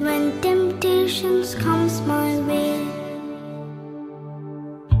 When temptations comes my way,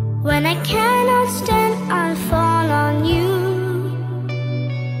 when I cannot stand, I'll fall on you.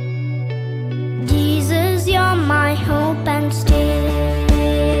 Jesus, you're my hope and stay.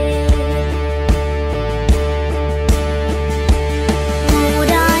 Lord,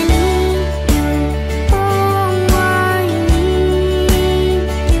 I need you. Oh, I need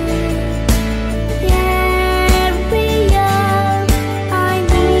you. Every hour I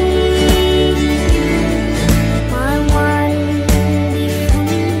need you. My one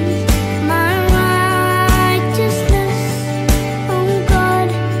defense, my righteousness. Oh God,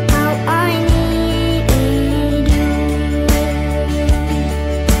 how I need you.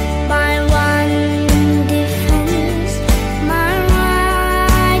 My one defense, my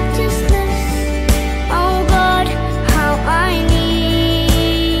righteousness. Oh God, how I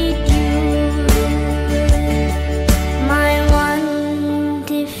need you. My one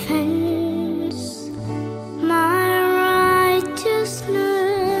defense, my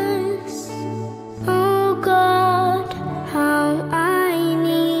righteousness. Oh God, how I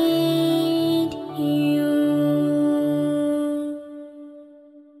need you.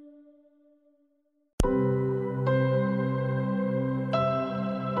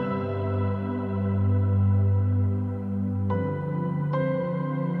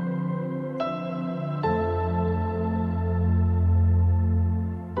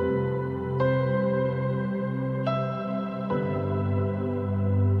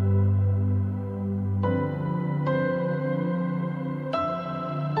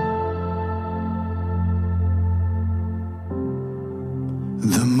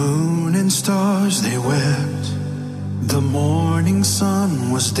 The moon and stars, they wept. The morning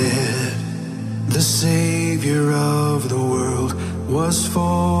sun was dead. The Savior of the world was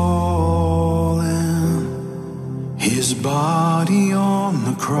fallen. His body on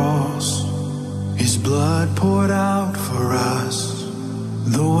the cross, His blood poured out for us.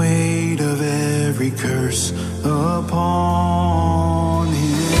 The weight of every curse upon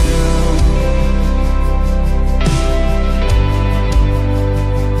Him.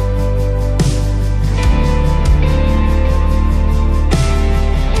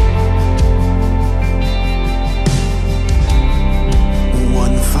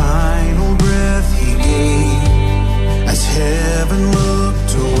 One final breath He gave as heaven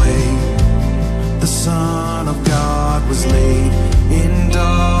looked away. The Son of God was laid in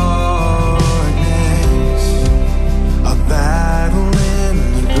darkness. A battle in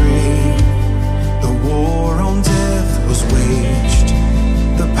the grave. The war on death was waged.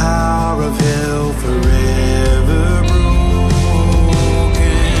 The power of hell forever broken.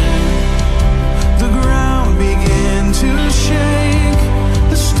 The ground began to shake.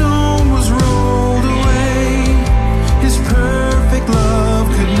 The stone was rolled away. His perfect love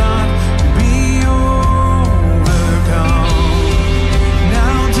could not be overcome.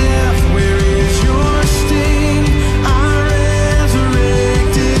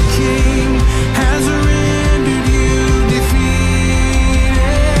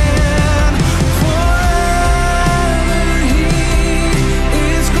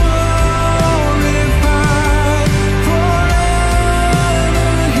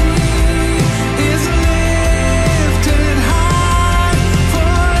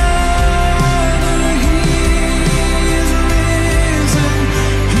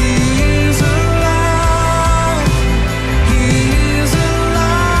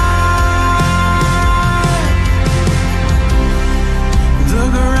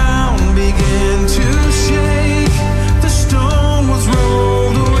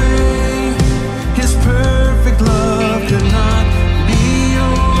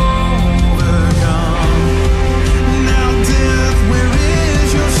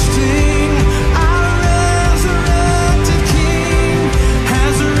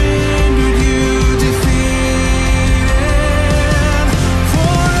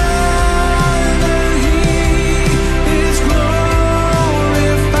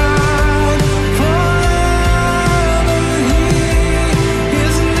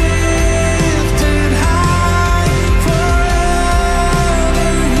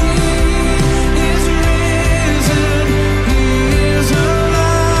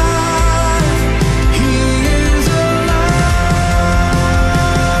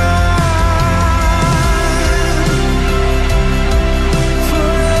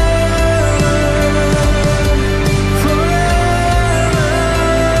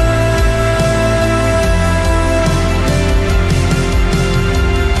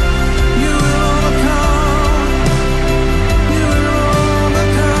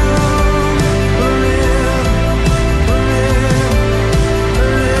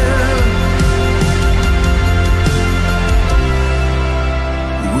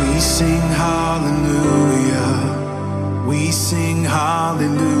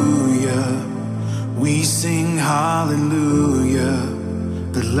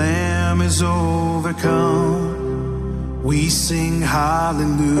 Lamb is overcome. We sing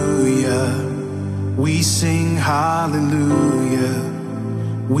hallelujah. We sing hallelujah.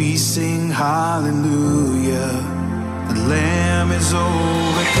 We sing hallelujah. The Lamb is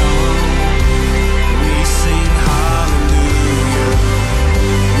overcome. We sing hallelujah.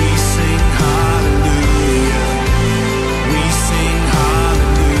 We sing hallelujah. We sing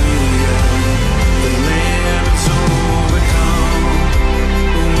hallelujah. The Lamb is overcome.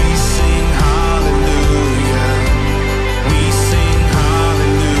 We sing hallelujah. We sing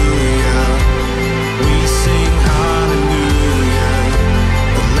hallelujah. We sing hallelujah.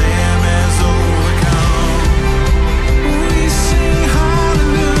 The Lamb has overcome. We sing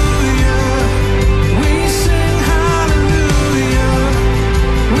hallelujah. We sing hallelujah.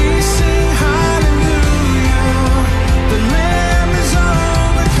 We sing hallelujah. The Lamb is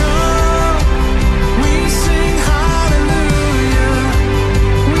overcome. We sing hallelujah.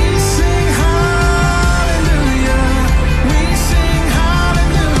 We sing hallelujah. We sing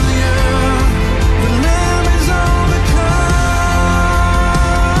hallelujah. The Lamb is overcome.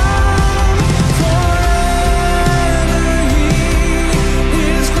 Forever He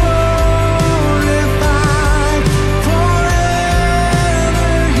is glorified.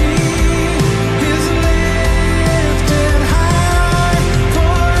 Forever He is lifted high.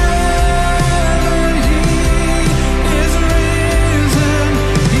 Forever He is risen.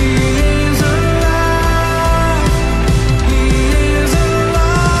 He is alive. He is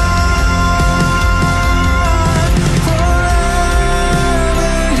alive.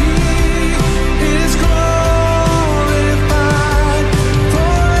 Forever He is glorified.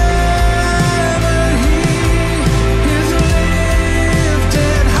 Forever He is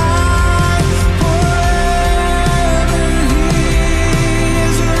lifted high. Forever He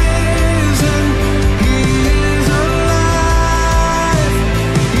is risen. He is alive.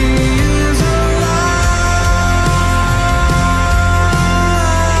 He is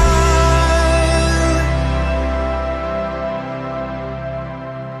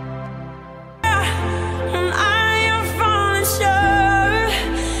When I am falling short,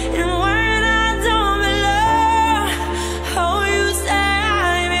 and when I don't belong, oh, you say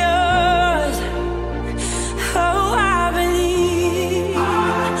I'm yours. Oh, I believe.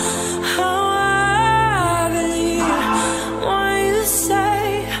 Oh, I believe what you say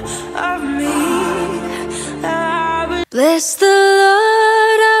of me. I believe. Bless the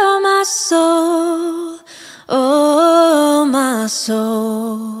Lord, oh my soul, oh my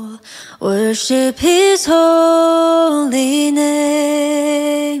soul. Worship His holy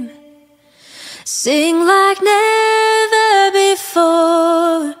name. Sing like never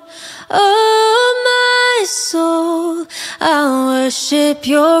before. Oh my soul, I worship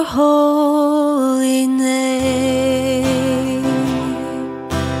your holy name.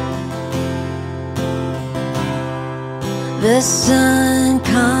 The sun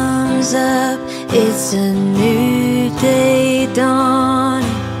comes up, it's a new day dawning.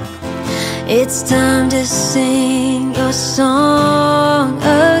 It's time to sing your song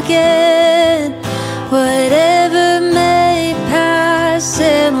again. Whatever may pass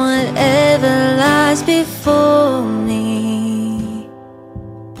and whatever lies before me,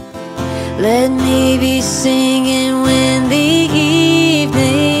 let me be singing when the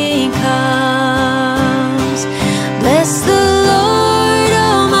evening comes. Bless the Lord,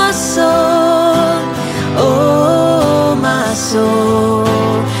 oh my soul, oh my soul.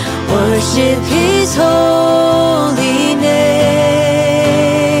 Worship His holy name.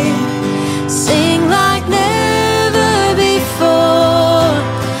 Sing like never before.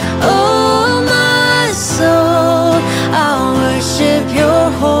 Oh my soul, I'll worship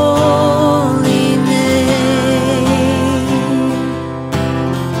your holy name.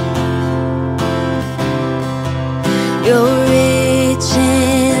 You're rich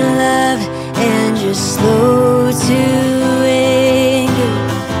in love and you're slow to anger.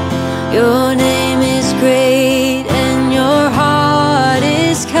 Your name is great and your heart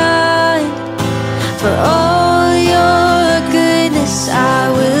is kind. For all your goodness I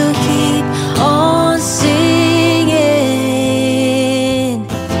will keep on singing.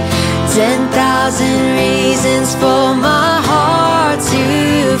 10,000 reasons for my heart to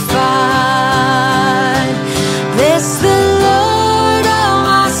find. Bless the Lord, oh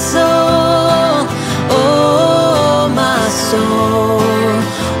my soul, oh my soul.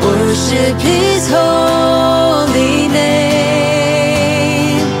 Worship His holy name.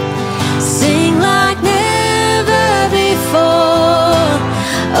 Sing like never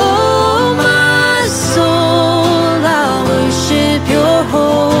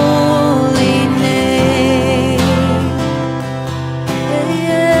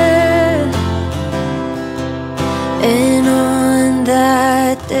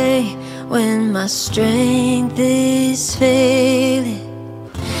when my strength is failing,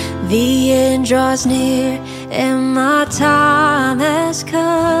 the end draws near and my time has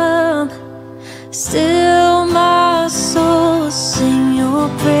come. Still my soul will sing your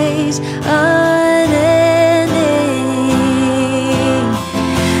praise unending.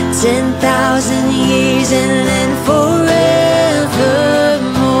 10,000 years and then forevermore.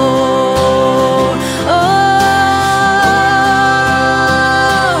 Oh,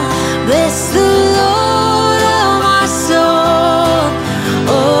 bless the Lord, oh my soul.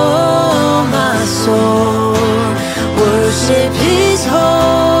 Oh, my soul, worship His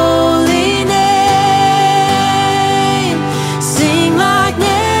holy name. Sing like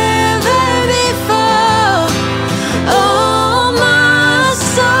never before. Oh, my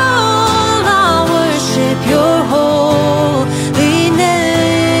soul, I worship your holy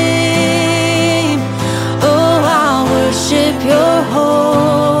name. Oh, I worship your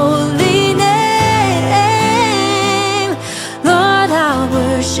holy name. Lord, I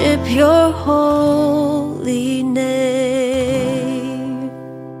worship your holy name.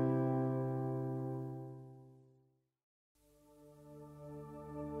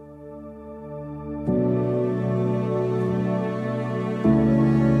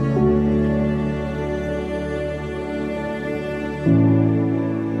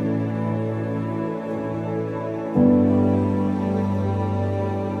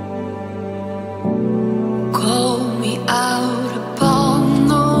 Call me out upon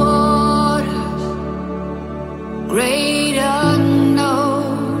the waters, great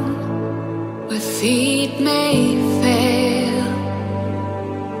unknown, where feet may fail,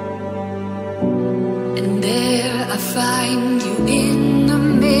 and there I find you in the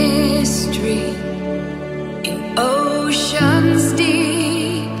mystery, in oceans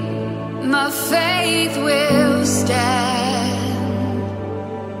deep. My faith will stand.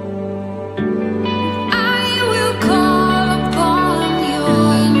 I will call upon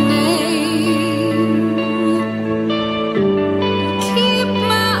your name. Keep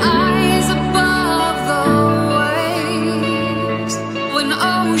my eyes above the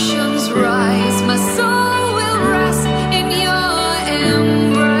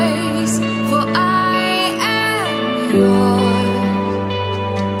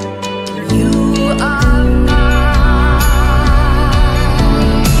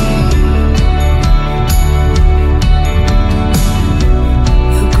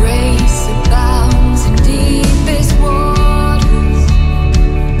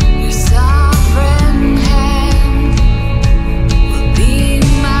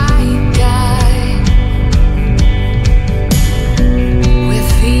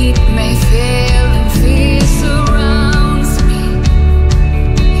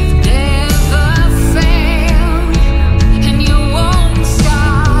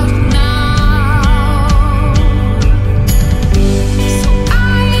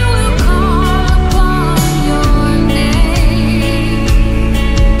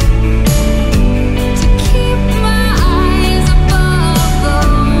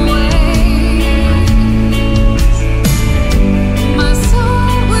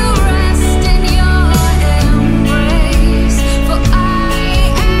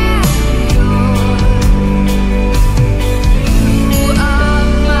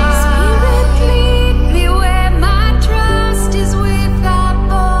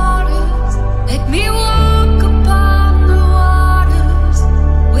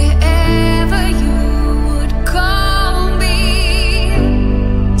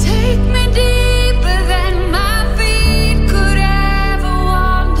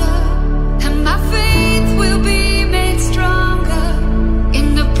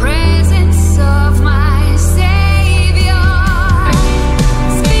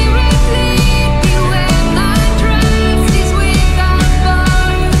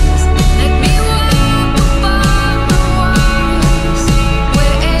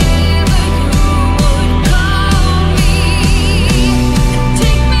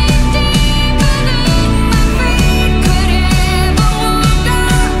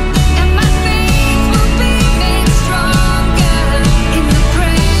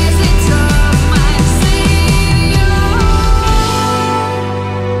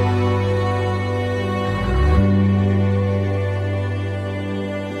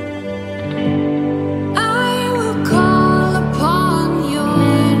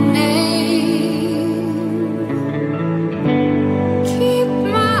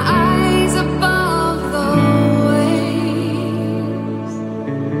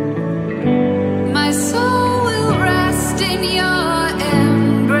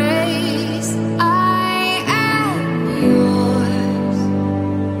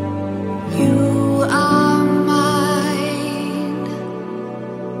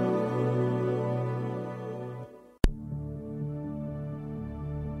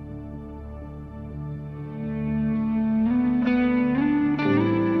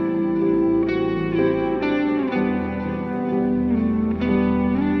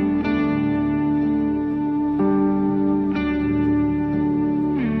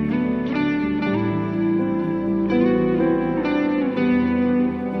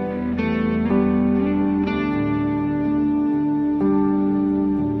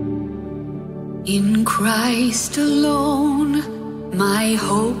Christ alone my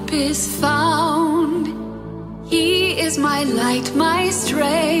hope is found. He is my light, my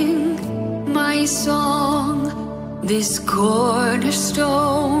strength, my song, this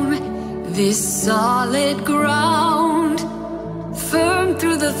cornerstone, this solid ground, firm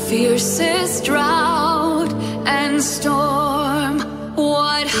through the fiercest drought and storm.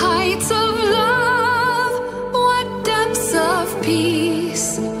 What heights of love, what depths of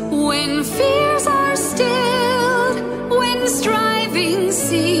peace, when fears are stilled, when striving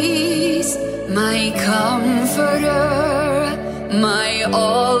cease. My comforter, my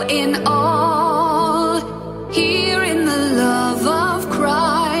all in all, here in the love of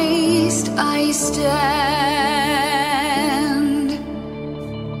Christ I stand.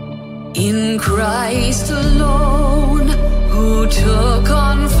 In Christ alone, who took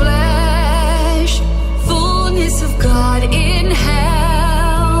on flesh, fullness of God in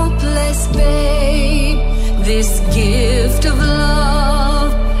helpless babe, this gift of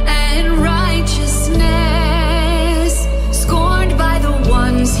love and righteousness, scorned by the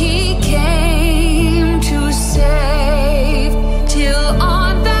ones he came to save, till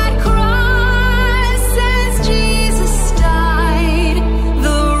on that cross as Jesus died,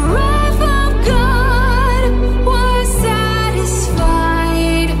 the wrath of God was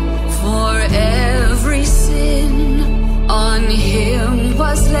satisfied. For every sin on him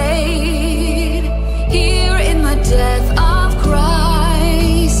was laid. Here in the death of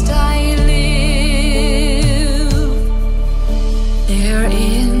Christ I live. There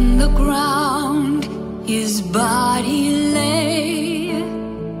in the ground his body lay,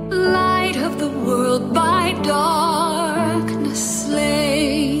 light of the world by darkness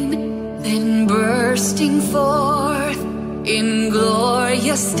slain, then bursting forth in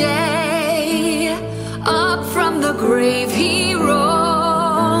glorious day, up from the grave he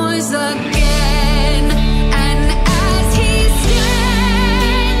rose again. And as he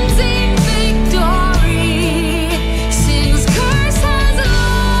stands in victory, sin's curse has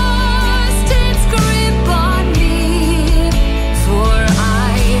lost its grip on me. For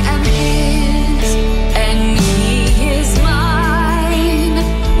I am his and he is mine,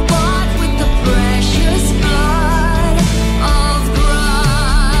 bought with the precious blood of Christ.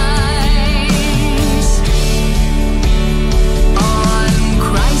 On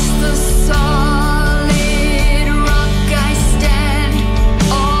Christ the solid rock I stand.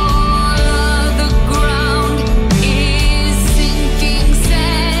 All the ground is sinking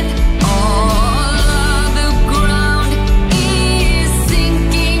sand. All the ground is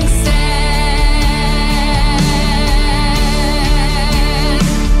sinking sand.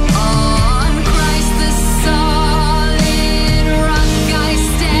 On Christ the solid rock I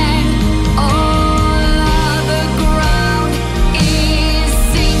stand. All the ground is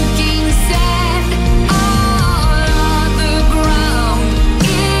sinking sand. All the ground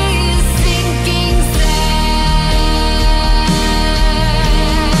is sinking sand.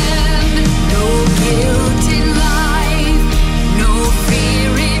 No guilt in life, no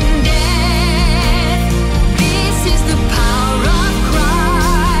fear in death. This is the power of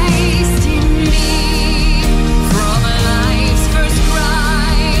Christ in me. From life's first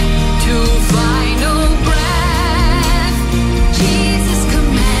cry to final breath, Jesus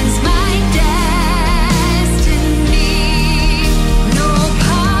commands my destiny. No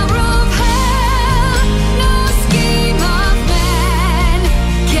power of hell, no scheme of man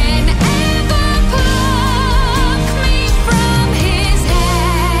can ever pluck me from his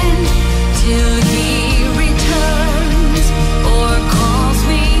hand, till he returns or calls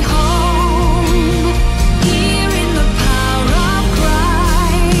me home. Here in the power of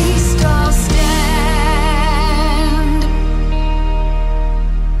Christ I'll stand.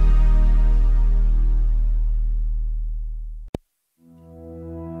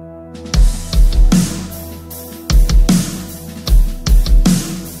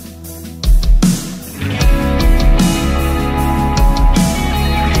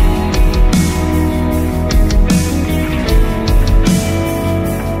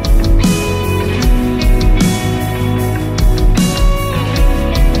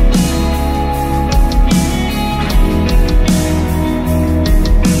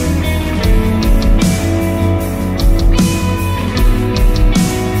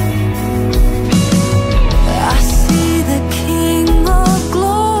 I see the King of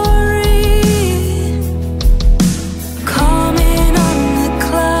Glory coming on the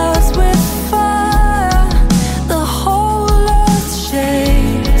clouds with fire. The whole earth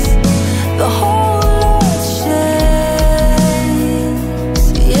shakes. The whole earth shakes.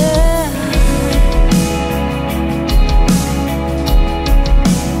 Yeah.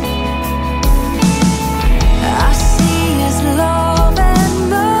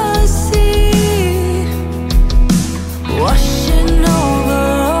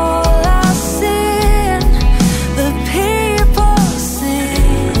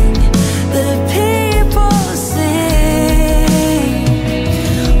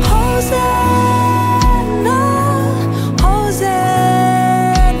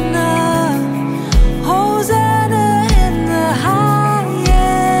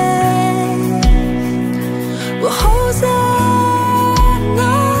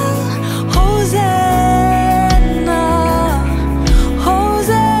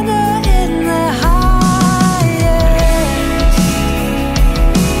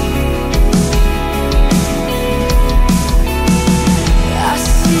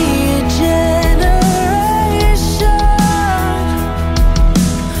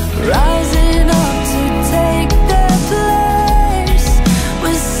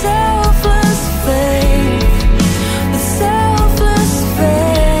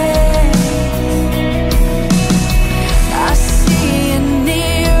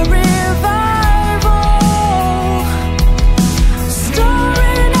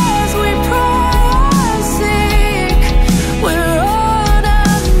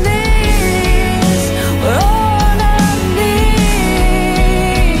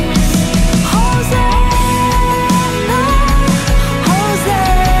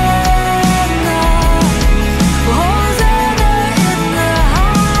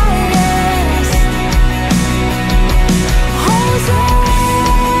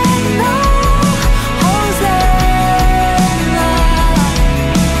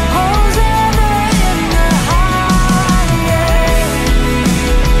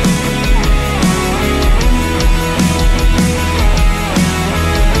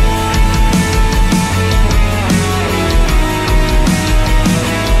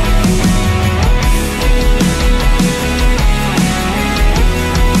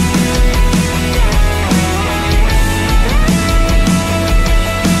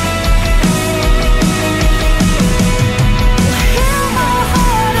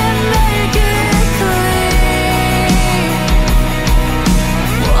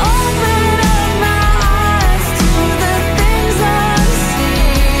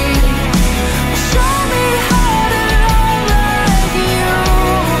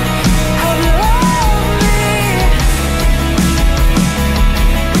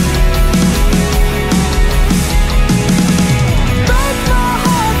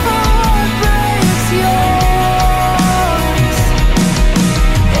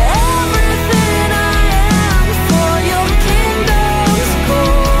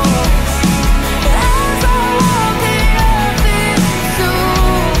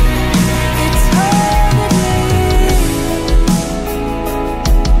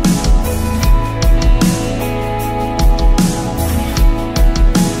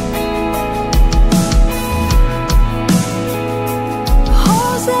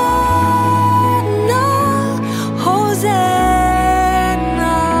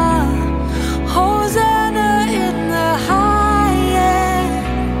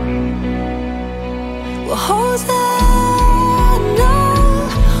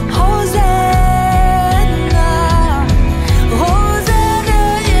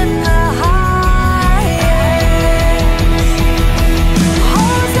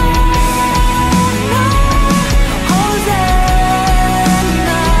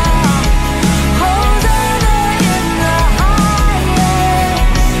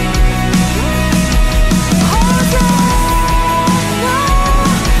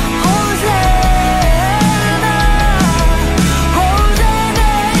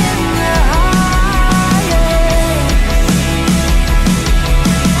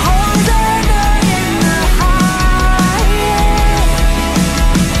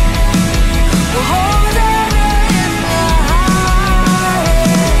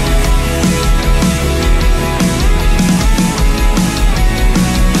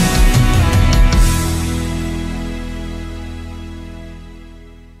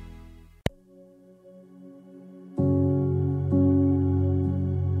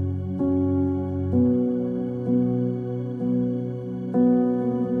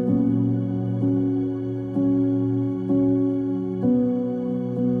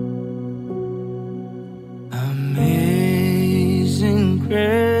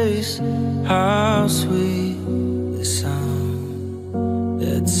 grace, how sweet the sound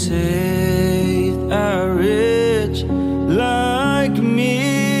that saved a wretch like me.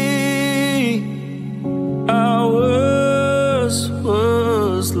 I was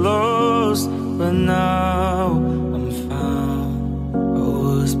lost, but now I'm found. I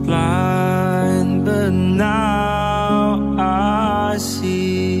was blind, but now I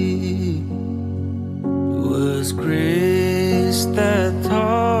see. It was grace that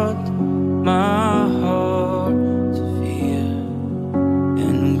taught my heart to fear,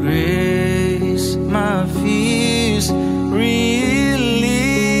 and grace my fears relieved.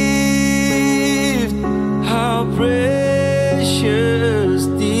 How precious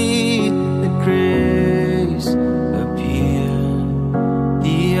did the grace appear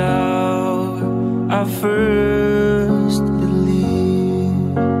the hour I first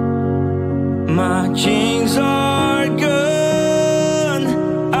believed. My chains are gone,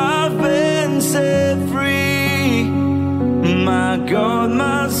 I've been set free. My God,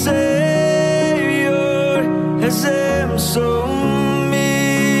 my Savior has ransomed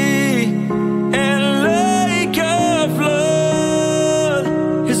me, and like a flood,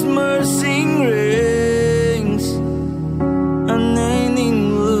 His mercy reigns, unending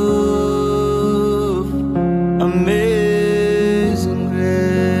love, amazing grace.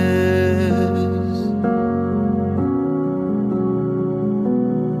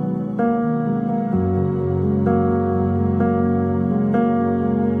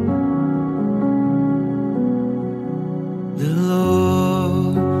 The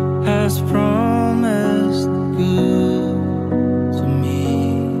Lord has promised good to me.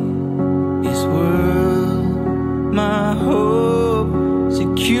 His word my hope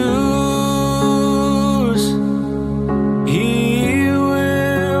secures. He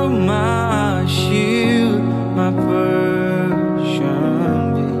will my shield, my portion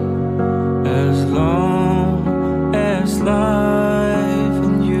be, as long as life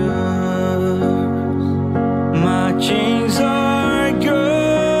endures. My chains are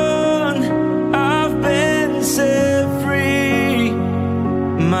gone, I've been set free.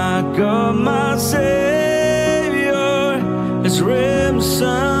 My God, my Savior has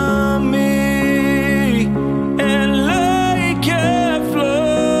ransomed me, and like a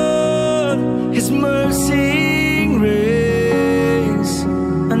flood, His mercy reigns,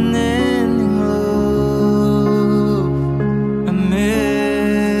 unending love,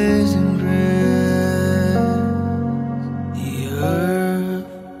 amazing grace. The earth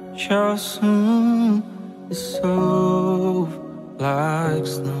shall soon dissolve like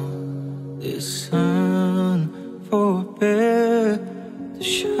snow. The sun forbid to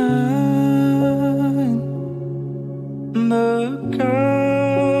shine, but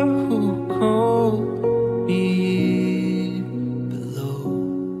God who called me below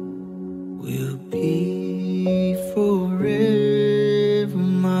will be forever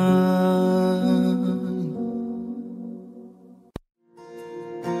mine.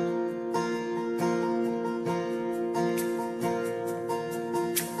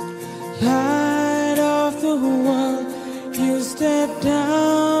 Light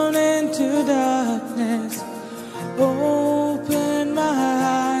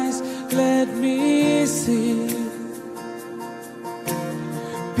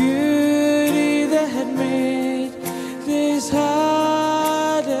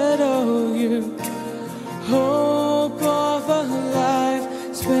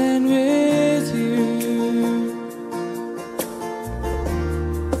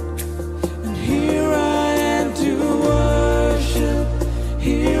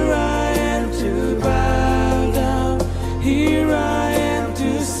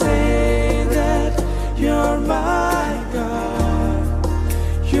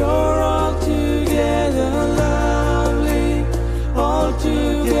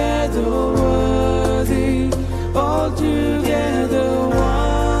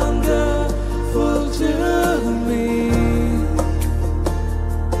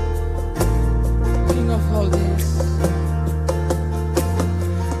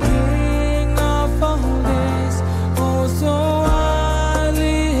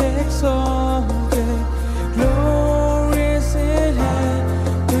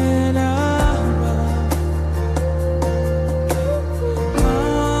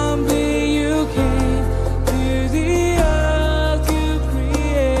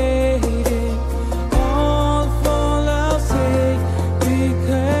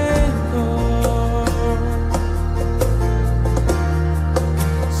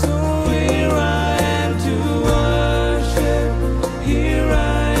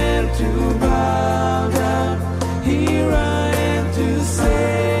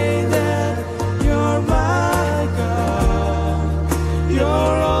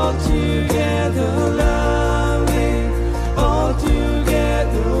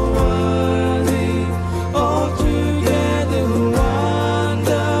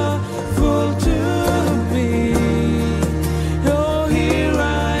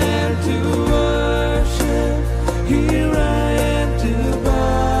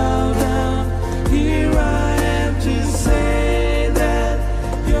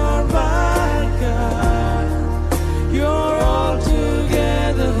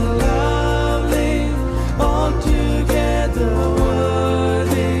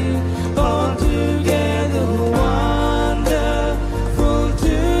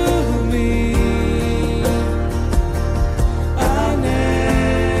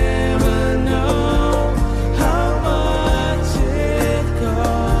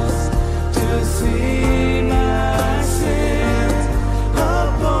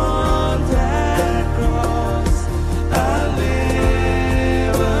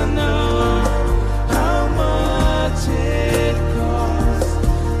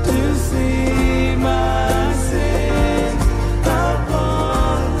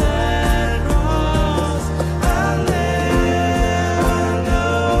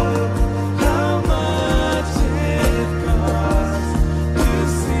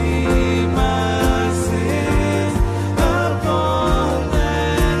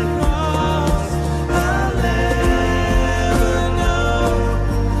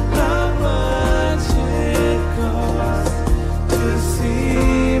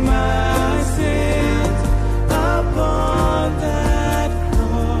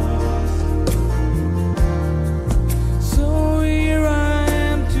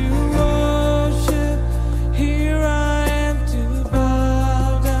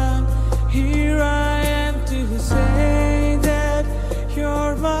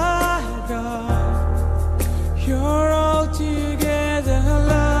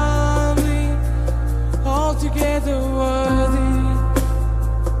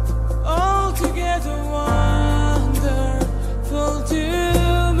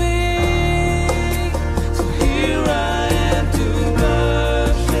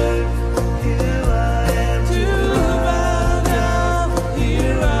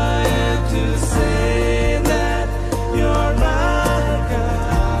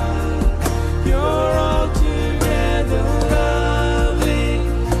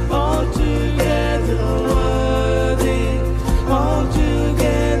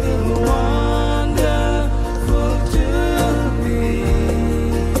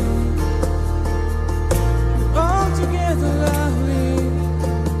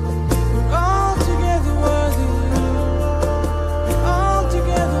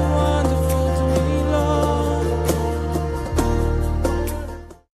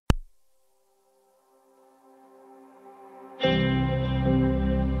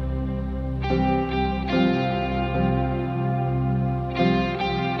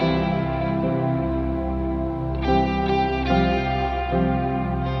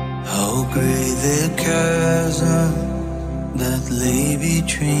the chasm that lay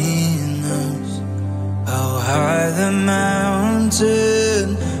between us. How high the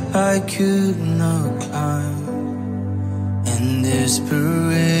mountain I could not climb. In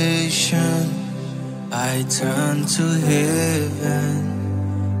desperation, I turned to heaven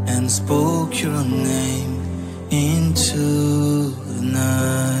and spoke your name into the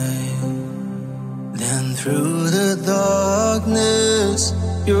night. Then through the darkness,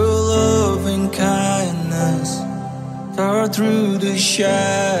 your loving kindness tore through the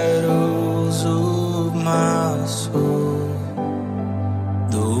shadows of my soul.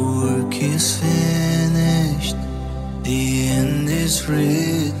 The work is finished, the end is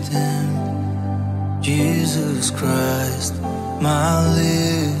written. Jesus Christ, my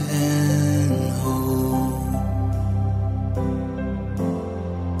living hope.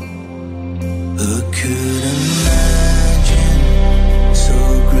 Who could imagine so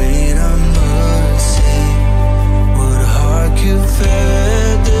great a mercy? What heart could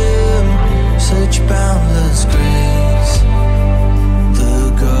fathom such boundless grace? The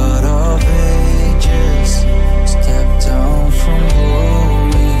God of ages stepped down from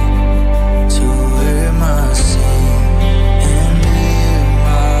glory to wear my sin and bear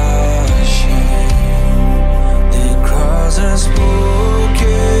my shame. The cross has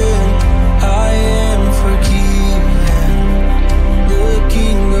spoken, I am forgiven. The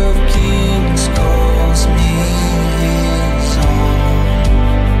King of Kings calls me his own.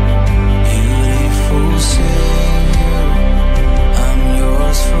 Beautiful Savior, I'm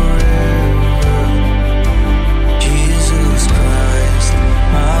yours forever. Jesus Christ,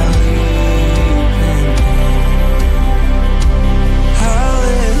 my living hope.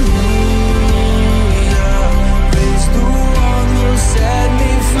 Hallelujah, praise the one who set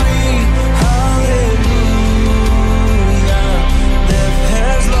me free. Hallelujah, death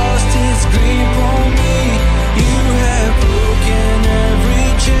has lost its grip on me. You have broken every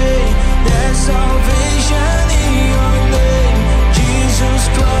chain. There's salvation in your name, Jesus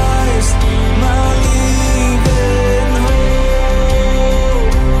Christ, my living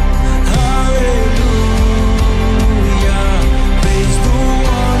hope. Hallelujah, praise the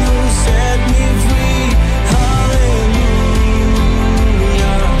one who set me free. Hallelujah,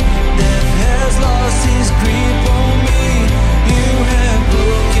 death has lost its grip on me. You have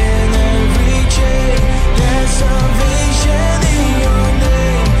broken every chain. There's salvation in your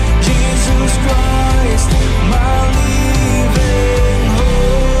name, Jesus Christ, my living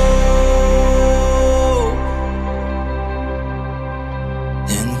hope.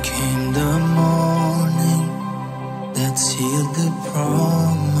 Then came the morning that sealed the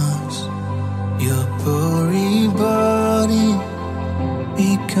promise. Your buried body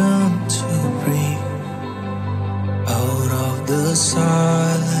began to breathe. Out of the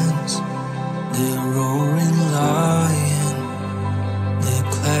silence, the roaring lion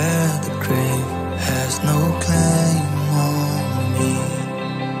declared the grave has no claim on me.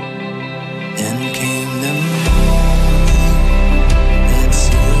 Then came the morning that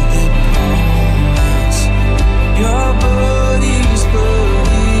sealed the promise. Your body's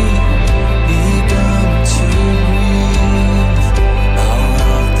body began to breathe. Out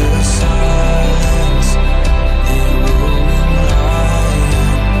of the silence, the roaring lion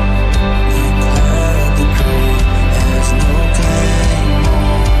declared the grave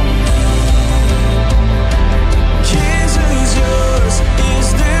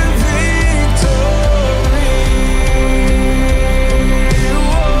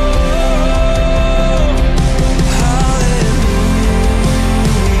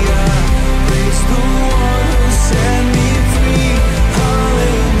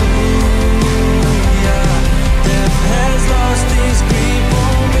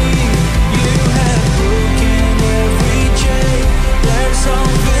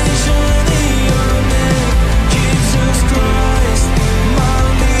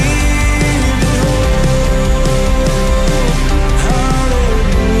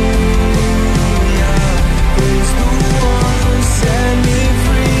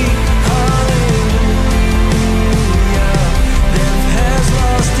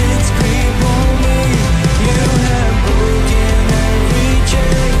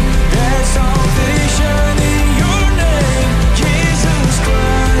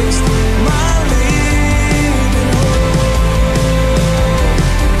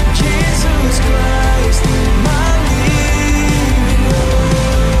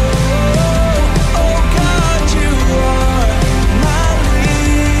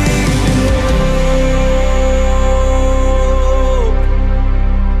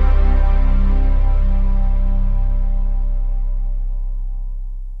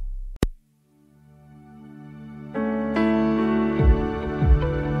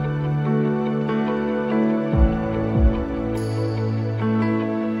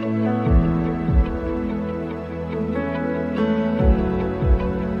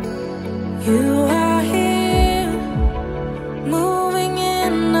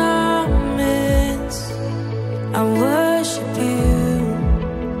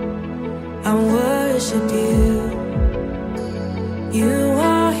worship you. You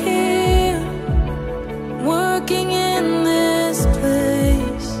are here, working in this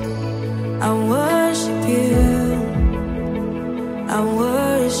place. I worship you. I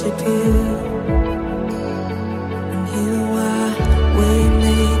worship you. And you are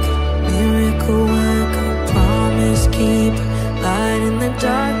waymaker, miracle worker, promise keeper, light in the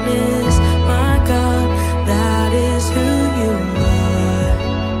darkness.